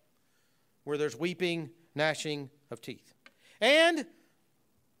hell where there's weeping, gnashing of teeth. And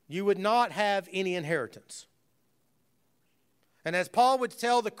you would not have any inheritance. And as Paul would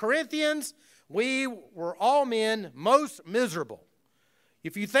tell the Corinthians, we were all men most miserable.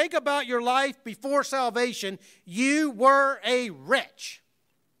 If you think about your life before salvation, you were a wretch,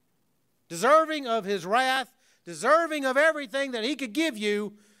 deserving of His wrath, deserving of everything that He could give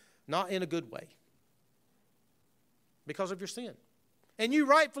you, not in a good way, because of your sin. And you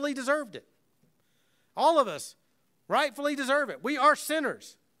rightfully deserved it. All of us rightfully deserve it. We are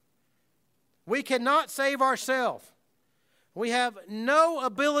sinners. We cannot save ourselves. We have no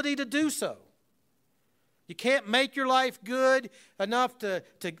ability to do so. You can't make your life good enough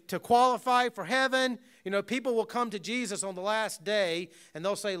to qualify for heaven. You know, people will come to Jesus on the last day and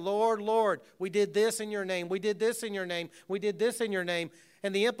they'll say, Lord, Lord, we did this in your name. We did this in your name. We did this in your name.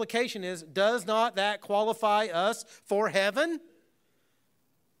 And the implication is, does not that qualify us for heaven?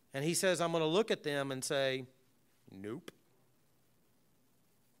 And he says, I'm going to look at them and say, nope.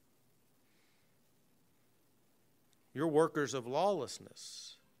 You're workers of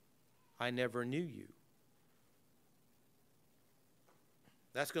lawlessness. I never knew you.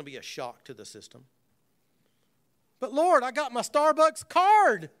 That's going to be a shock to the system. But Lord, I got my Starbucks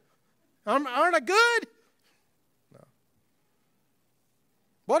card. Aren't I good? No.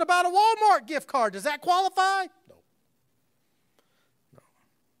 What about a Walmart gift card? Does that qualify? No. No.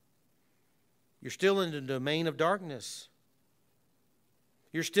 You're still in the domain of darkness.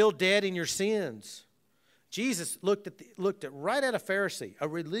 You're still dead in your sins. Jesus looked right at a Pharisee, a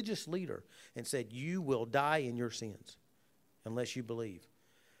religious leader, and said, you will die in your sins unless you believe.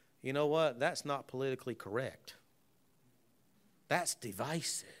 You know what? That's not politically correct. That's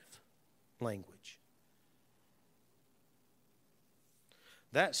divisive language.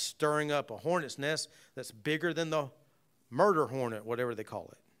 That's stirring up a hornet's nest that's bigger than the murder hornet, whatever they call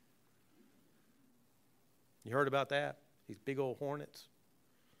it. You heard about that? These big old hornets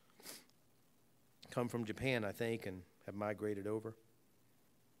come from Japan, I think, and have migrated over.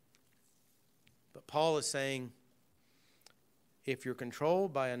 But Paul is saying, if you're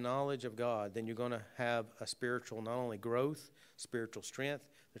controlled by a knowledge of God, then you're going to have a spiritual, not only growth, spiritual strength,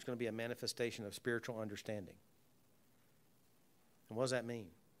 there's going to be a manifestation of spiritual understanding. And what does that mean?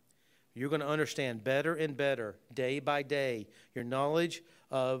 You're going to understand better and better, day by day. Your knowledge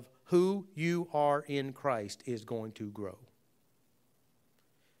of who you are in Christ is going to grow.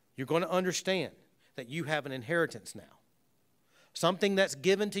 You're going to understand that you have an inheritance now. Something that's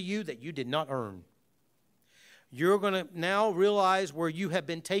given to you that you did not earn. You're going to now realize where you have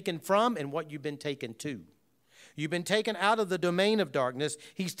been taken from and what you've been taken to. You've been taken out of the domain of darkness.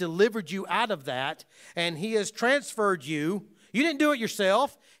 He's delivered you out of that, and He has transferred you. You didn't do it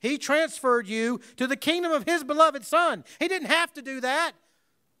yourself. He transferred you to the kingdom of His beloved Son. He didn't have to do that.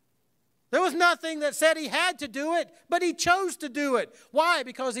 There was nothing that said He had to do it, but He chose to do it. Why?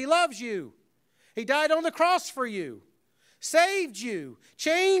 Because He loves you. He died on the cross for you, saved you,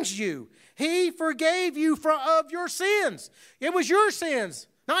 changed you. He forgave you of your sins. It was your sins,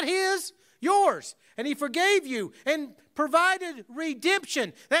 not His, yours. And He forgave you and provided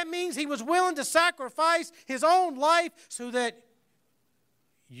redemption. That means He was willing to sacrifice His own life so that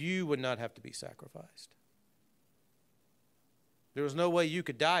you would not have to be sacrificed. There was no way you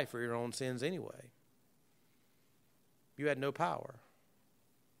could die for your own sins anyway. You had no power.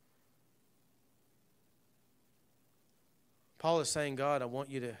 Paul is saying, God, I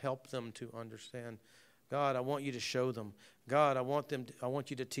want you to help them to understand. God, I want you to show them. God, I want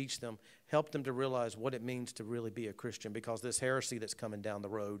you to teach them. Help them to realize what it means to really be a Christian, because this heresy that's coming down the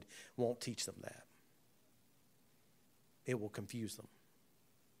road won't teach them that. It will confuse them.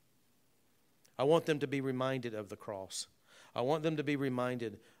 I want them to be reminded of the cross. I want them to be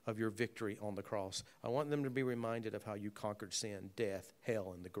reminded of your victory on the cross. I want them to be reminded of how you conquered sin, death,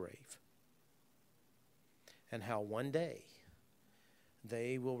 hell, and the grave. And how one day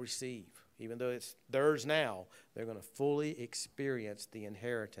they will receive, even though it's theirs now, they're going to fully experience the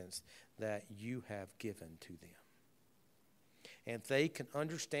inheritance that you have given to them. And if they can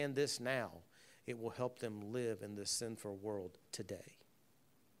understand this now, it will help them live in this sinful world today.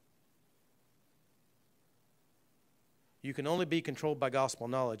 You can only be controlled by gospel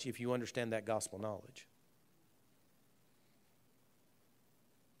knowledge if you understand that gospel knowledge.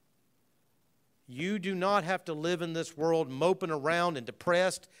 You do not have to live in this world moping around and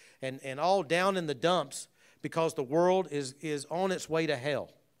depressed and all down in the dumps because the world is on its way to hell.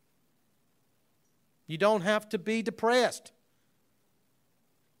 You don't have to be depressed.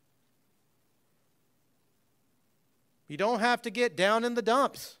 You don't have to get down in the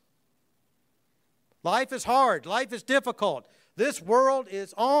dumps. Life is hard. Life is difficult. This world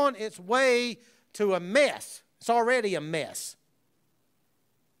is on its way to a mess. It's already a mess.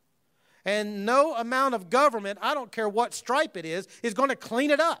 And no amount of government, I don't care what stripe it is going to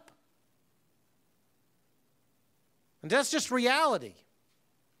clean it up. And that's just reality.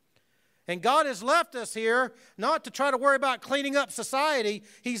 And God has left us here not to try to worry about cleaning up society.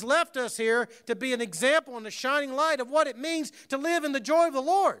 He's left us here to be an example and a shining light of what it means to live in the joy of the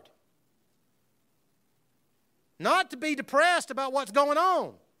Lord. Not to be depressed about what's going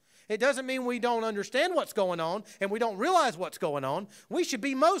on. It doesn't mean we don't understand what's going on and we don't realize what's going on. We should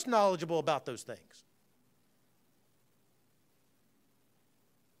be most knowledgeable about those things.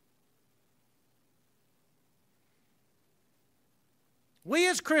 We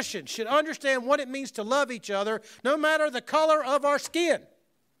as Christians should understand what it means to love each other no matter the color of our skin.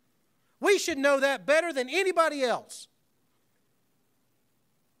 We should know that better than anybody else.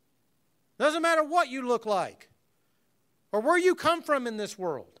 Doesn't matter what you look like or where you come from in this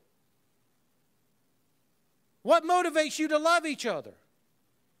world. What motivates you to love each other?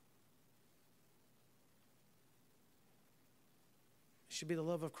 It should be the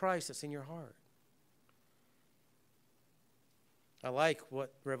love of Christ that's in your heart. I like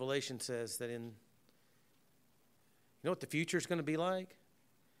what Revelation says, that you know what the future is going to be like?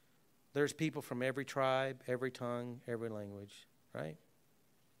 There's people from every tribe, every tongue, every language, right?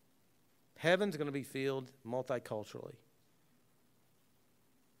 Heaven's going to be filled multiculturally.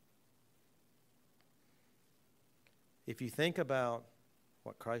 If you think about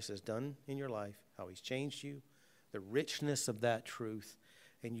what Christ has done in your life, how he's changed you, the richness of that truth,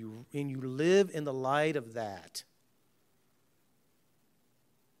 and you live in the light of that,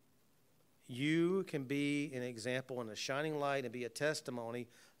 you can be an example and a shining light and be a testimony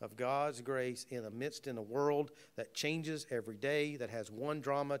of God's grace in a world that changes every day, that has one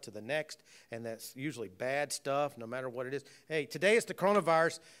drama to the next, and that's usually bad stuff, no matter what it is. Hey, today it's the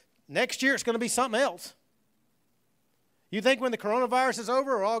coronavirus. Next year it's going to be something else. You think when the coronavirus is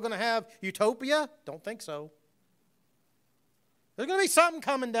over, we're all going to have utopia? Don't think so. There's going to be something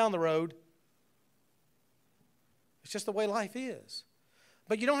coming down the road. It's just the way life is.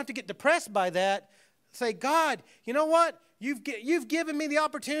 But you don't have to get depressed by that. Say, God, you know what? You've given me the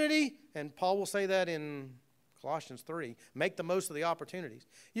opportunity, and Paul will say that in Colossians 3, make the most of the opportunities.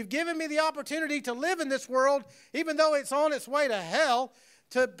 You've given me the opportunity to live in this world, even though it's on its way to hell,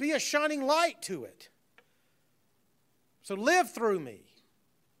 to be a shining light to it. So live through me,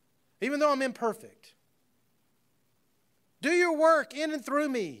 even though I'm imperfect. Do your work in and through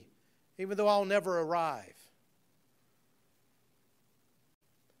me, even though I'll never arrive.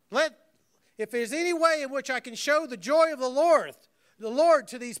 If there's any way in which I can show the joy of the Lord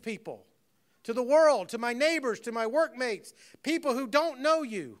to these people, to the world, to my neighbors, to my workmates, people who don't know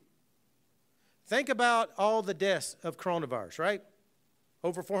you. Think about all the deaths of coronavirus, right?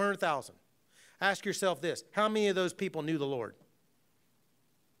 Over 400,000. Ask yourself this: how many of those people knew the Lord?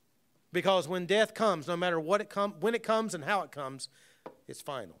 Because when death comes, no matter when it comes and how it comes, it's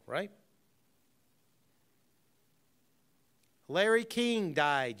final, right? Larry King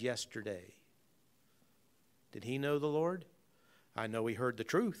died yesterday. Did he know the Lord? I know he heard the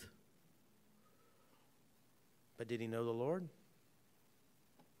truth. But did he know the Lord?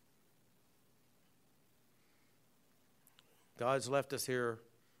 God's left us here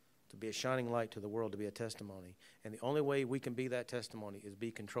to be a shining light to the world, to be a testimony. And the only way we can be that testimony is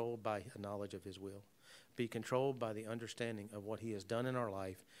be controlled by a knowledge of his will. Be controlled by the understanding of what he has done in our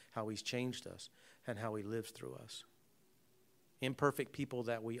life, how he's changed us, and how he lives through us. Imperfect people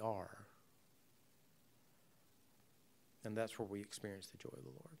that we are. And that's where we experience the joy of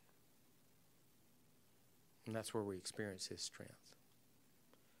the Lord. And that's where we experience his strength.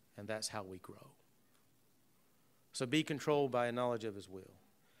 And that's how we grow. So be controlled by a knowledge of his will.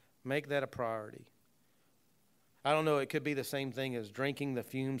 Make that a priority. I don't know, it could be the same thing as drinking the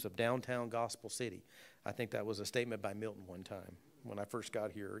fumes of downtown Gospel City. I think that was a statement by Milton one time when I first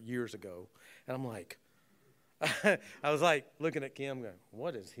got here years ago. And I'm like, I was like looking at Kim going,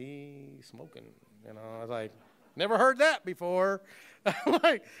 what is he smoking? You know, I was like, never heard that before.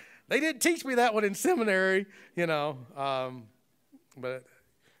 Like, they didn't teach me that one in seminary, you know. But,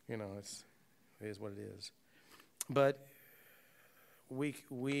 you know, it is what it is. But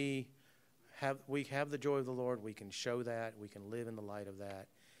we have the joy of the Lord. We can show that. We can live in the light of that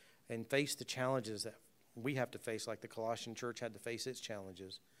and face the challenges that we have to face, like the Colossian church had to face its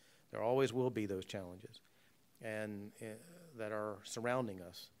challenges. There always will be those challenges and that are surrounding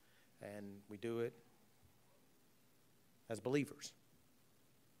us. And we do it as believers.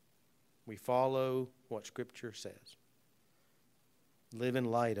 We follow what Scripture says. Live in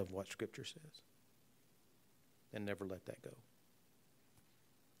light of what Scripture says. And never let that go.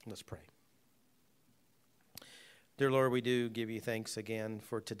 Let's pray. Dear Lord, we do give you thanks again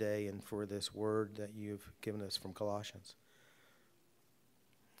for today and for this word that you've given us from Colossians.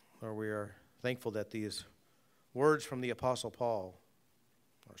 Lord, we are thankful that these words from the Apostle Paul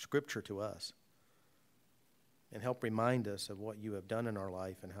are Scripture to us and help remind us of what you have done in our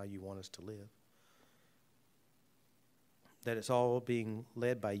life and how you want us to live. That it's all being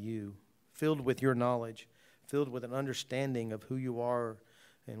led by you, filled with your knowledge, filled with an understanding of who you are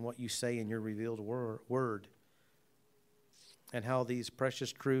and what you say in your revealed word, and how these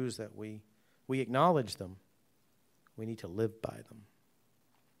precious truths that we acknowledge them, we need to live by them,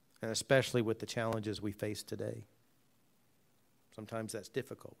 and especially with the challenges we face today. Sometimes that's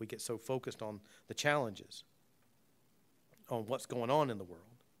difficult. We get so focused on the challenges, on what's going on in the world,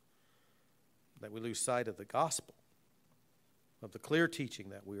 that we lose sight of the gospel of the clear teaching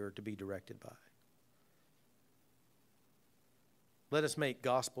that we are to be directed by. Let us make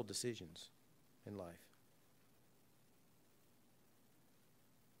gospel decisions in life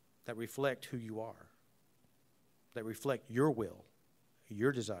that reflect who you are, that reflect your will,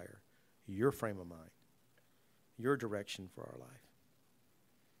 your desire, your frame of mind, your direction for our life.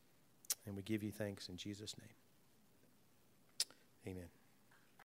 And we give you thanks in Jesus' name. Amen.